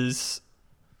is,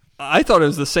 I thought it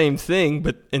was the same thing,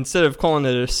 but instead of calling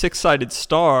it a six-sided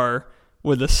star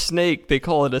with a snake, they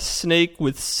call it a snake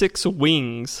with 6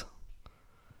 wings.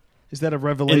 Is that a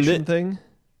Revelation thing?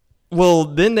 Well,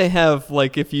 then they have,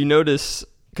 like, if you notice,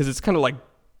 because it's kind of like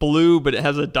blue, but it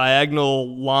has a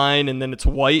diagonal line, and then it's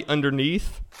white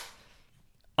underneath.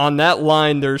 On that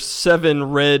line, there's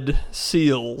 7 red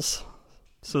seals.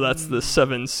 So that's the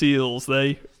 7 seals.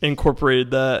 They incorporated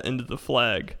that into the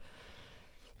flag.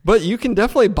 But you can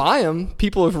definitely buy them.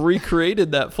 People have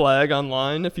recreated that flag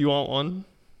online if you want one.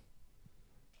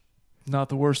 Not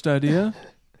the worst idea.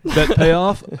 Bet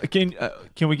payoff.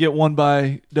 Can we get one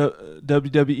by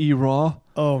WWE Raw?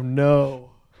 Oh, no.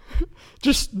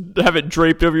 Just have it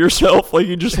draped over yourself like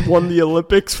you just won the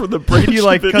Olympics for the Branch You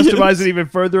like Davidians. customize it even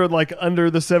further and like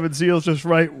under the 7 seals, just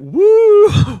write,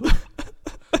 woo!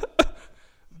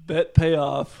 Bet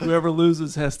payoff. Whoever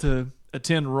loses has to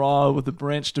attend Raw with the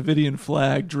Branch Davidian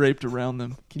flag draped around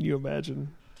them. Can you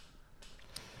imagine?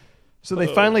 So they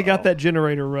finally got that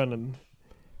generator running.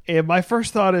 And my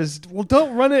first thought is, well,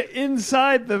 don't run it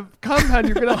inside the compound.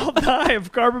 You're going to all die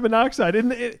of carbon monoxide.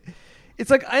 And it's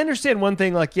like, I understand one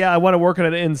thing, like, yeah, I want to work on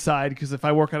it inside because if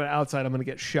I work on it outside, I'm going to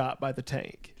get shot by the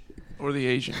tank. Or the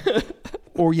Asian.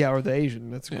 Or the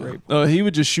Asian. That's great. He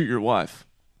would just shoot your wife.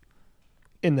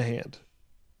 In the hand.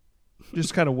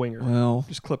 Just kind of wing her. Well.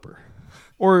 Just clip her.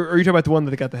 Or are you talking about the one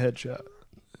that got the headshot?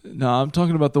 No, I'm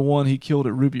talking about the one he killed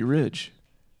at Ruby Ridge.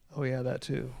 Oh yeah, that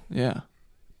too. Yeah.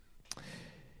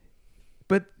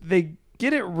 But they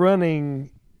get it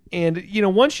running, and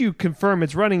once you confirm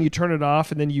it's running, you turn it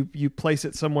off, and then you place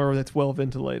it somewhere that's well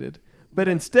ventilated. But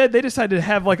instead, they decided to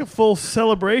have like a full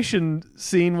celebration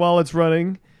scene while it's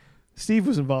running. Steve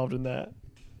was involved in that.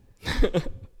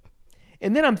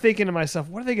 And then I'm thinking to myself,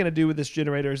 what are they going to do with this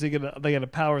generator? Are they going to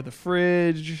power the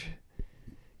fridge?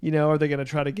 Are they going to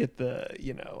try to get the,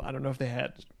 I don't know if they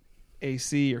had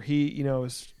AC or heat. It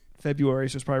was February,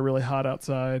 so it's probably really hot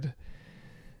outside.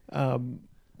 Well,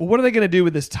 what are they going to do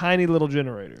with this tiny little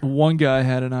generator? One guy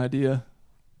had an idea.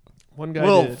 One guy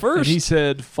Well, did. first, And he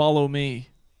said, "Follow me."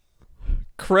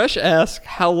 Koresh asked,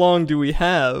 "How long do we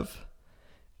have?"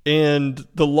 And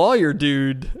the lawyer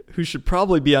dude, who should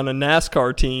probably be on a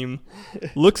NASCAR team,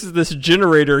 looks at this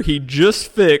generator he just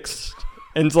fixed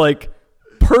and's like,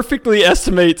 perfectly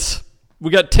estimates,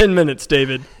 we got 10 minutes,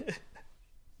 David.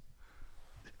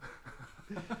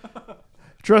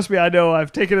 Trust me, I know.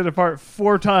 I've taken it apart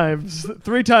 4 times,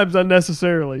 3 times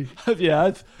unnecessarily.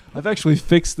 Yeah, I've actually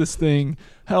fixed this thing.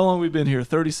 How long have we been here?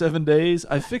 37 days?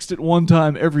 I fixed it one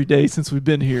time every day since we've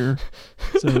been here.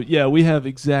 So, yeah, we have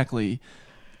exactly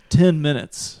 10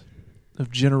 minutes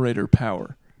of generator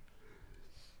power.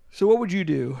 So what would you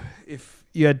do if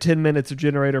you had 10 minutes of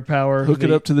generator power? Hook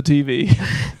it up to the TV.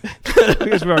 I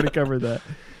guess we already covered that.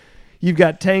 You've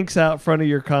got tanks out front of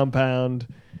your compound.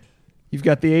 You've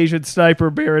got the Asian sniper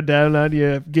bearing down on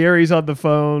you. Gary's on the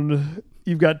phone.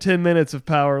 You've got 10 minutes of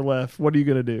power left. What are you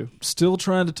going to do? Still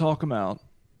trying to talk him out.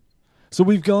 So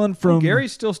we've gone from...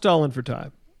 Gary's still stalling for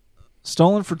time.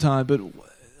 Stalling for time, but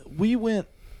we went...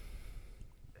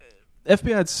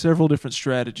 FBI had several different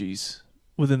strategies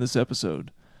within this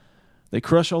episode. They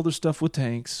crush all their stuff with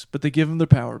tanks, but they give them their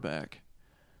power back.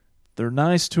 They're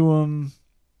nice to them,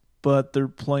 but they're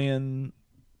playing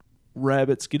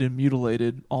rabbits getting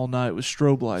mutilated all night with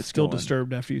strobe lights. Still going.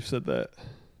 disturbed after you said that.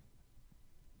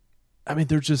 I mean,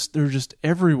 they're just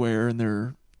everywhere in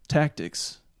their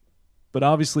tactics. But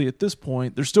obviously, at this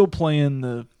point, they're still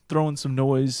throwing some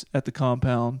noise at the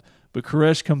compound. But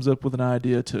Koresh comes up with an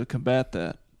idea to combat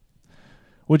that.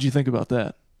 What do you think about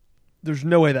that? There's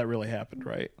no way that really happened,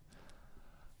 right?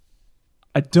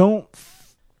 I don't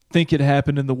think it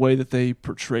happened in the way that they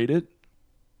portrayed it.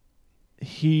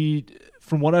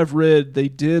 From what I've read, they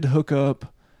did hook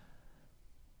up.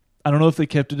 I don't know if they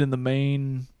kept it in the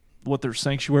main, what their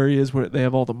sanctuary is, where they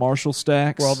have all the Marshall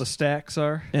stacks. Where all the stacks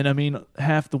are. And I mean,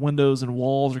 half the windows and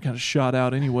walls are kind of shot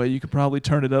out anyway. You could probably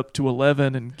turn it up to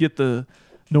 11 and get the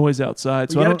noise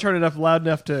outside. So you got to turn it up loud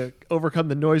enough to overcome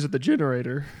the noise of the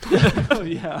generator. Oh,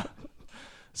 yeah.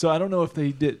 So I don't know if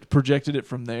they projected it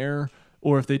from there,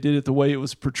 or if they did it the way it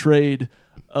was portrayed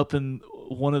up in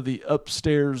one of the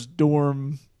upstairs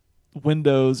dorm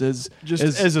windows as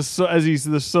he's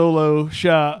the solo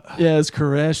shot. Yeah, as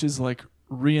Koresh is like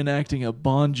reenacting a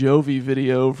Bon Jovi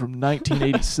video from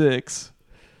 1986.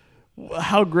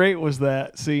 How great was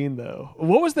that scene, though?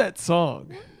 What was that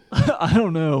song? I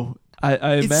don't know. I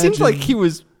imagine... It seems like he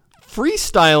was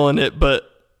freestyling it, but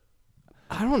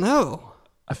I don't know.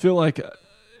 I feel like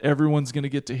everyone's going to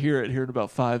get to hear it here in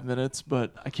about 5 minutes,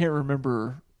 but I can't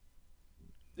remember.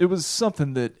 It was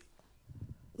something that,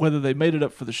 whether they made it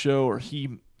up for the show or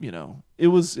it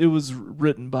was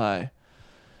written by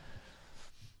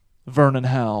Vernon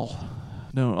Howell,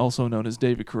 also known as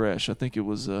David Koresh. I think it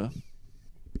was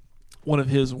one of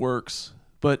his works.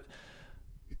 But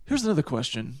here's another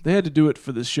question. They had to do it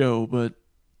for the show, but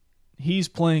he's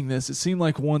playing this. It seemed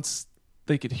like once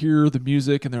they could hear the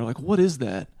music and they're like, what is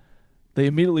that? They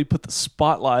immediately put the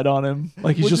spotlight on him,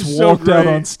 like he's just walked out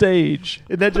on stage.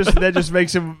 And that just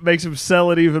makes him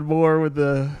sell it even more with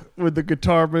the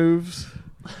guitar moves.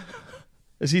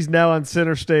 As he's now on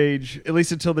center stage, at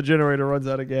least until the generator runs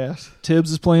out of gas.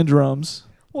 Tibbs is playing drums.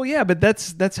 Well, yeah, but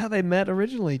that's how they met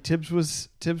originally. Tibbs was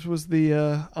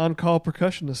the on-call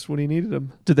percussionist when he needed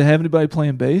him. Did they have anybody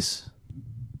playing bass?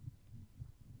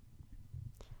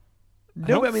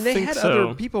 No, I mean they had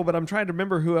other people, but I'm trying to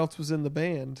remember who else was in the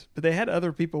band. But they had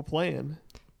other people playing.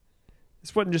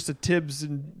 This wasn't just a Tibbs,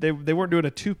 and they weren't doing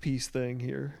a 2-piece thing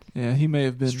here. Yeah, he may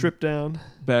have been stripped down,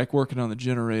 back working on the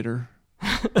generator.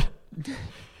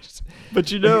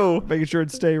 But making sure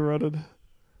it'd stay running.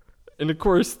 And of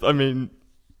course, I mean,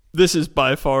 this is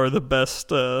by far the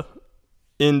best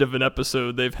end of an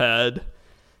episode they've had.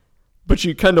 But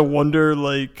you kind of wonder,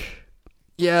 like,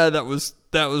 yeah, that was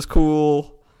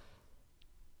cool.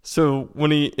 So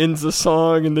when he ends the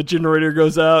song and the generator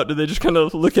goes out, do they just kind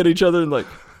of look at each other and like,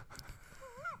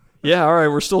 yeah, all right,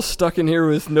 we're still stuck in here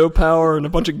with no power and a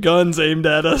bunch of guns aimed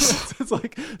at us. It's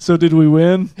like, so did we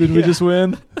win? Did we just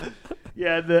win?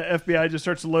 Yeah, the FBI just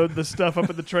starts loading the stuff up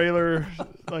in the trailer.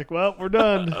 Like, well, we're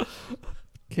done.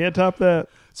 Can't top that.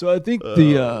 So I think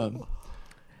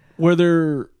where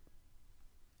they're,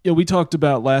 we talked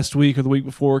about last week or the week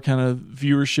before, kind of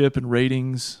viewership and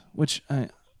ratings, which I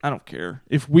don't care.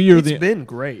 If we are It's been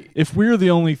great. If we're the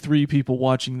only 3 people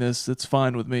watching this, that's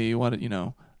fine with me. Why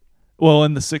don't well,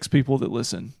 and the 6 people that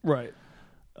listen, Right.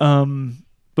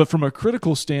 But from a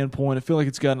critical standpoint, I feel like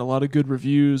it's gotten a lot of good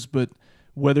reviews. But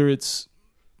whether it's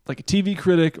like a TV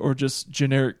critic or just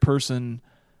generic person,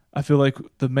 I feel like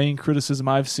the main criticism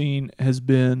I've seen has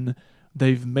been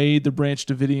they've made the Branch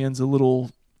Davidians a little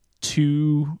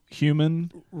too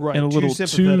human, Right, and a too little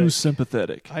sympathetic. too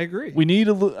sympathetic. I agree. We need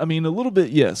a little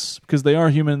bit, yes, because they are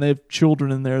human and they have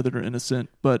children in there that are innocent,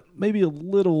 but maybe a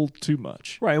little too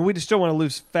much. Right, and we just don't want to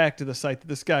lose fact to the sight that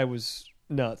this guy was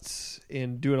nuts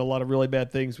and doing a lot of really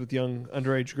bad things with young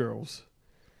underage girls.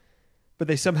 But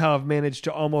they somehow have managed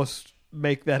to almost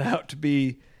make that out to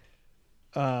be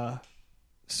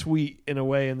sweet in a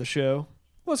way in the show.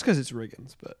 Well, it's because it's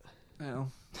Riggins, but...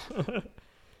 Well.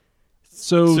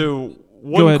 So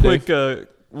Go ahead,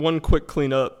 one quick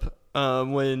cleanup.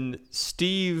 When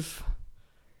Steve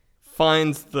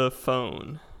finds the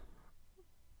phone.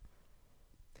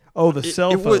 Oh, the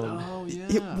cell phone. Oh,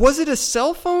 yeah. Was it a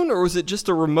cell phone or was it just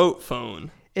a remote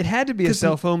phone? It had to be a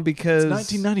cell phone because... It's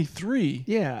 1993.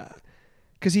 Yeah.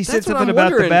 Because he said That's what something I'm about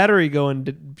the wondering. battery going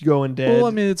dead. Well,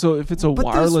 I mean, if it's a But those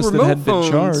wireless that remote hadn't been phones-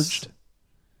 charged.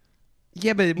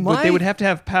 Yeah, but My- they would have to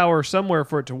have power somewhere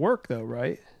for it to work, though,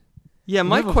 right? Yeah,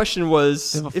 my have a- question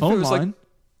was They have a if it phone was line. like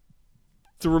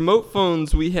the remote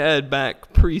phones we had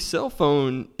back pre-cell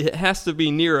phone, it has to be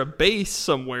near a base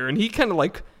somewhere, and he kind of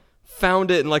like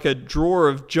found it in like a drawer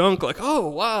of junk, like, oh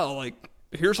wow, like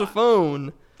here's a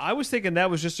phone. I was thinking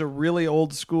that was just a really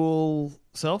old school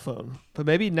cell phone, but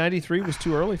maybe 93 was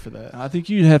too early for that. I think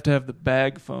you'd have to have the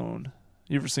bag phone.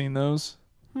 You ever seen those?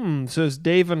 So has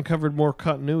Dave uncovered more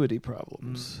continuity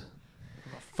problems?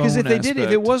 Because Phone if it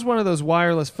aspect. was one of those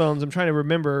wireless phones, I'm trying to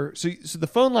remember. So the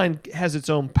phone line has its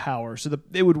own power, so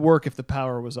it would work if the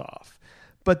power was off.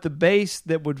 But the base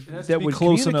that would It has to be would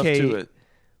close enough communicate to it.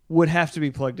 would have to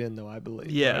be plugged in, though. I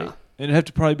believe. Yeah. right? And it'd have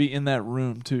to probably be in that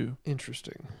room too.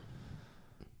 Interesting.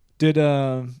 Did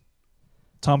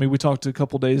Tommy? We talked a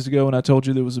couple days ago, and I told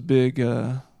you there was a big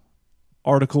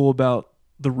article about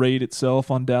the raid itself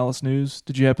on Dallas News.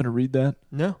 Did you happen to read that?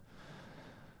 No.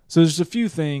 So there's a few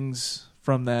things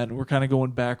from that. We're kind of going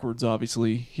backwards,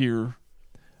 obviously, here.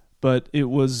 But it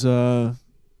was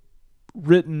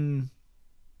written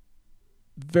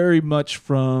very much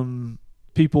from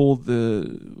people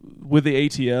with the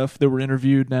ATF that were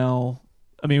interviewed now.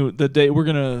 I mean, the day we're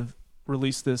going to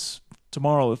release this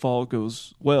tomorrow if all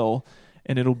goes well,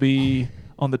 and it'll be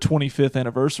on the 25th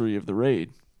anniversary of the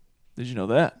raid. Did you know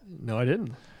that? No, I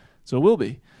didn't. So it will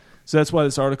be. So that's why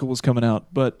this article was coming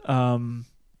out. But so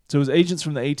it was agents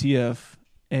from the ATF,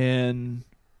 and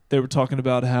they were talking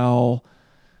about how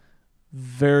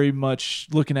very much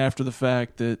looking after the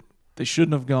fact that they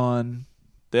shouldn't have gone.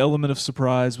 The element of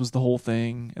surprise was the whole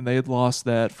thing, and they had lost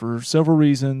that for several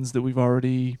reasons that we've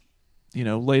already,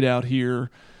 laid out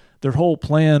here. Their whole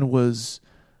plan was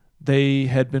they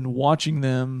had been watching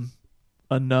them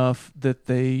enough that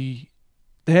they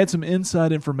had some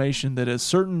inside information that at a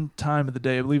certain time of the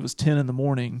day, I believe it was 10 in the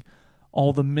morning,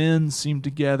 all the men seemed to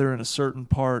gather in a certain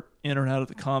part in or out of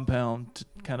the compound to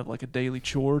kind of like a daily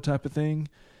chore type of thing.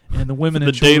 And the women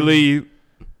and children,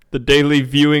 The daily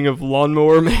viewing of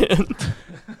Lawnmower Man.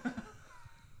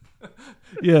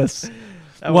 yes.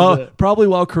 That was it. Probably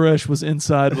while Koresh was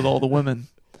inside with all the women.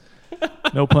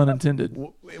 No pun intended.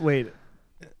 Wait.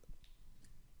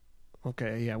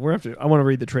 Okay, yeah, I want to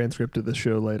read the transcript of the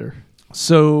show later.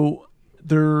 So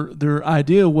their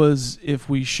idea was if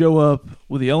we show up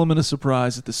with the element of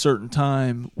surprise at the certain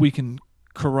time, we can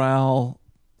corral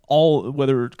all,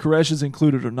 whether Koresh is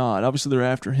included or not. Obviously, they're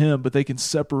after him, but they can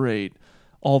separate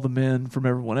all the men from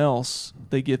everyone else.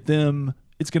 They get them.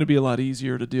 It's going to be a lot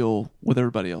easier to deal with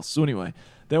everybody else. So anyway,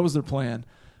 that was their plan.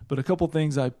 But a couple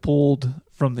things I pulled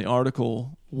from the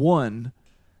article. One,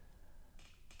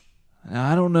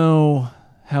 I don't know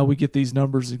how we get these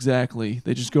numbers exactly.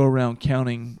 They just go around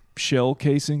counting shell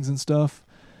casings and stuff.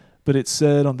 But it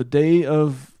said on the day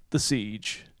of the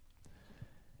siege,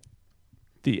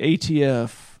 the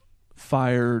ATF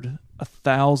fired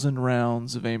 1,000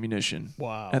 rounds of ammunition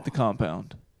at the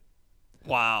compound.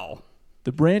 Wow.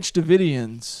 The Branch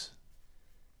Davidians,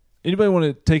 anybody want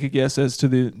to take a guess as to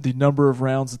the number of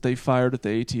rounds that they fired at the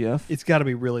ATF? It's got to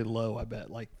be really low, I bet,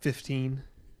 like 15.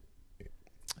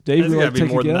 Dave, It's you got like to to be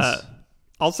take more a than guess? that.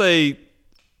 I'll say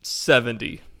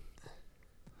 70.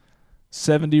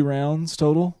 70 rounds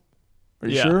total. Are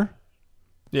you Yeah. sure?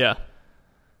 Yeah.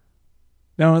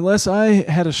 Now, unless I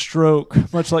had a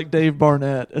stroke, much like Dave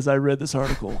Barnett, as I read this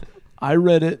article, I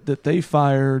read it that they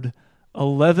fired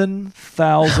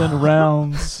 11,000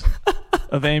 rounds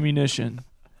of ammunition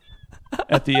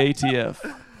at the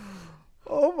ATF.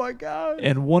 Oh my God.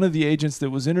 And one of the agents that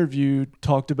was interviewed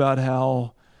talked about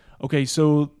how, okay,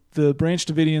 so the Branch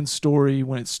Davidian story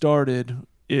when it started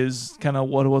is kind of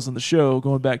what it was on the show,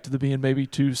 going back to the being maybe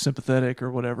too sympathetic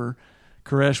or whatever.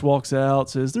 Koresh walks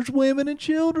out, says, "There's women and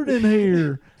children in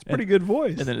here." It's a pretty good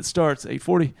voice. And then it starts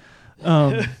 8:40.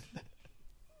 And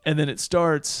then it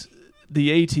starts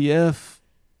the ATF.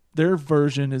 Their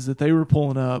version is that they were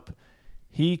pulling up.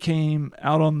 He came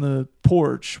out on the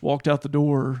porch, walked out the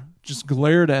door, just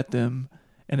glared at them.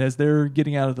 And as they're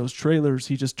getting out of those trailers,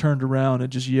 he just turned around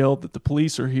and just yelled that the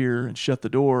police are here and shut the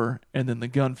door. And then the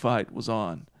gunfight was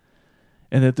on.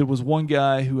 And that there was one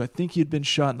guy who I think he had been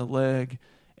shot in the leg,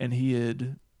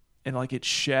 and like it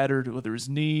shattered whether his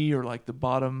knee or like the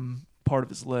bottom part of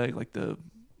his leg, like the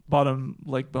bottom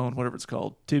leg bone, whatever it's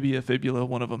called, tibia, fibula,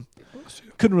 one of them.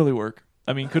 Couldn't really work.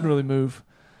 Couldn't really move.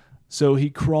 So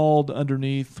he crawled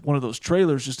underneath one of those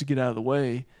trailers just to get out of the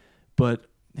way. But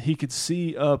he could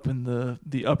see up in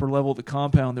the upper level of the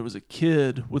compound, there was a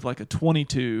kid with like a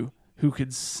 .22 who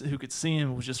could see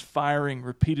him, was just firing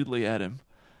repeatedly at him,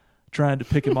 trying to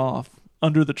pick him off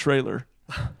under the trailer.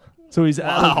 So he's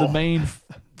out of the main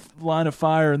line of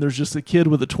fire, and there's just a kid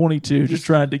with a .22 just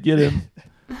trying to get him.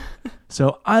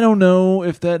 So I don't know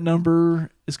if that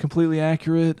number is completely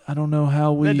accurate. I don't know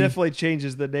how we... That definitely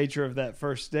changes the nature of that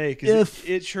first day, because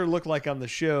it sure looked like on the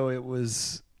show it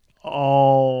was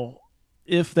all...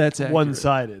 If that's accurate.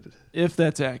 One-sided. If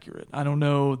that's accurate. I don't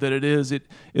know that it is. It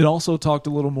also talked a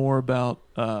little more about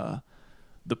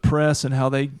the press and how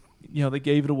they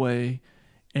gave it away,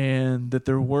 and that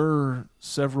there were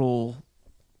several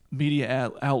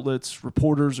media outlets,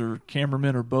 reporters or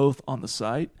cameramen or both on the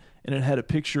site, and it had a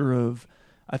picture of,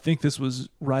 I think this was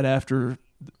right after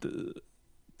the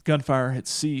gunfire had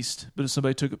ceased, but if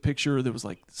somebody took a picture, there was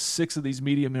like 6 of these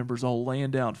media members all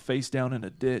laying down face down in a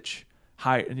ditch,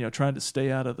 trying to stay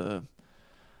out of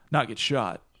not get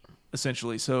shot,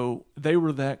 essentially. So they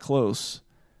were that close.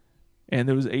 And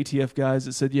there was ATF guys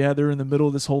that said, yeah, they're in the middle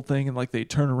of this whole thing, and like they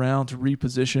turn around to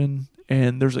reposition,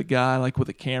 and there's a guy like with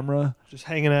a camera just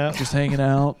hanging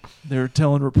out. They're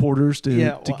telling reporters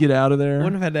to get out of there.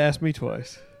 Wouldn't have had to ask me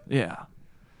twice. Yeah.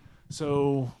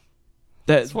 So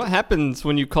that's what happens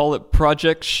when you call it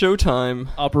Project Showtime.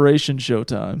 Operation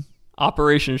Showtime.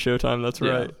 Operation Showtime, that's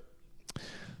right.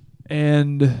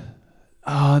 And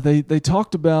they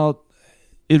talked about,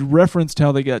 it referenced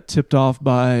how they got tipped off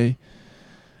by,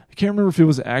 I can't remember if it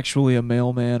was actually a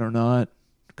mailman or not,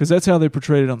 because that's how they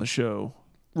portrayed it on the show.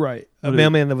 Right. A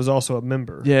mailman that was also a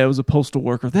member. Yeah, it was a postal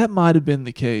worker. That might have been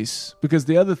the case, because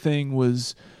the other thing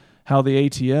was how the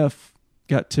ATF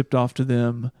got tipped off to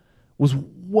them was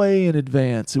way in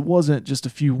advance. It wasn't just a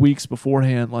few weeks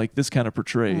beforehand like this kind of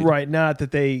portrayed. Right, not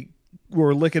that they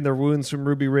were licking their wounds from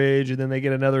Ruby Ridge and then they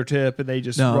get another tip and they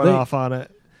just run off on it.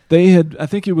 They had, I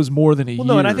think it was more than a year.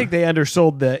 No, and I think they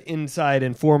undersold the inside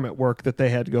informant work that they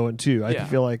had going too. I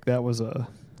feel like that was a...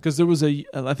 Because there was I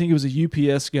think it was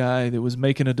a UPS guy that was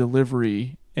making a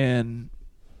delivery, and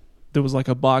there was like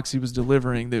a box he was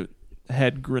delivering that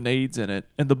had grenades in it,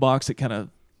 and the box had kind of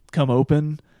come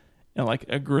open, and like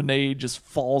a grenade just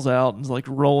falls out and is like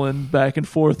rolling back and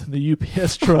forth in the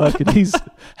UPS truck, and he's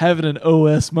having an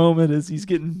OS moment as he's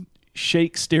getting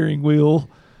shake steering wheel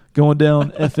going down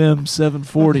FM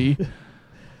 740,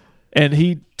 and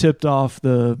he tipped off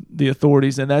the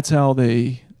authorities, and that's how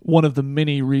they... one of the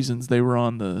many reasons they were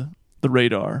on the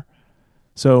radar.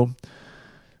 So,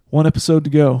 one episode to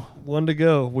go. One to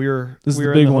go. We're in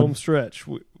the big one. Home stretch.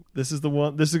 This is the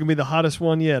one. This is going to be the hottest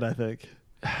one yet, I think.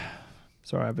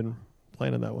 Sorry, I've been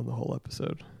planning that one the whole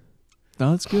episode.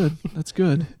 No, that's good. That's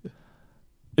good.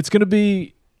 It's going to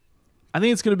be... I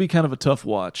think it's going to be kind of a tough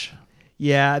watch.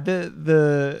 Yeah,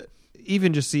 the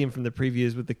even just seeing from the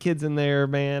previews with the kids in there,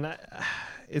 man,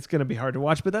 it's going to be hard to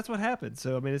watch, but that's what happened.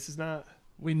 So, I mean, this is not...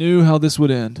 We knew how this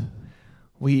would end.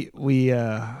 We've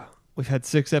had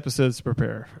 6 episodes to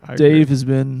prepare. Dave has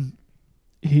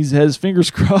he's had his fingers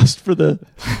crossed for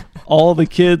all the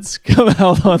kids come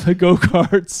out on the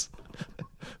go-karts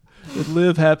that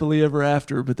live happily ever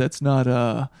after, but that's not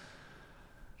how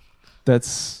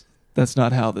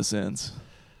this ends.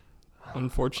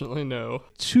 Unfortunately, no.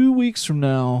 2 weeks from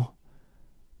now,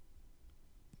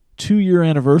 2-year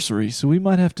anniversary, so we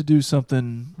might have to do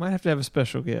something. Might have to have a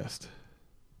special guest.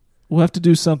 We'll have to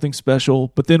do something special,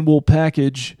 but then we'll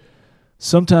package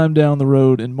sometime down the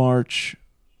road in March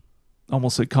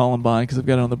almost said Columbine because I've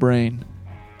got it on the brain.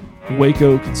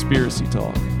 Waco Conspiracy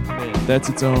Talk. That's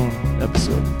its own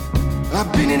episode.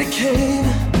 I've been in a cave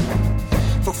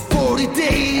for 40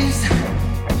 days.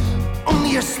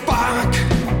 Only a spark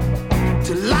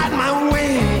to light my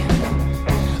way.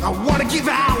 I wanna give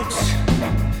out,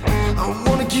 I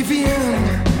wanna give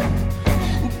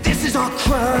in. This is our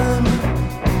crime.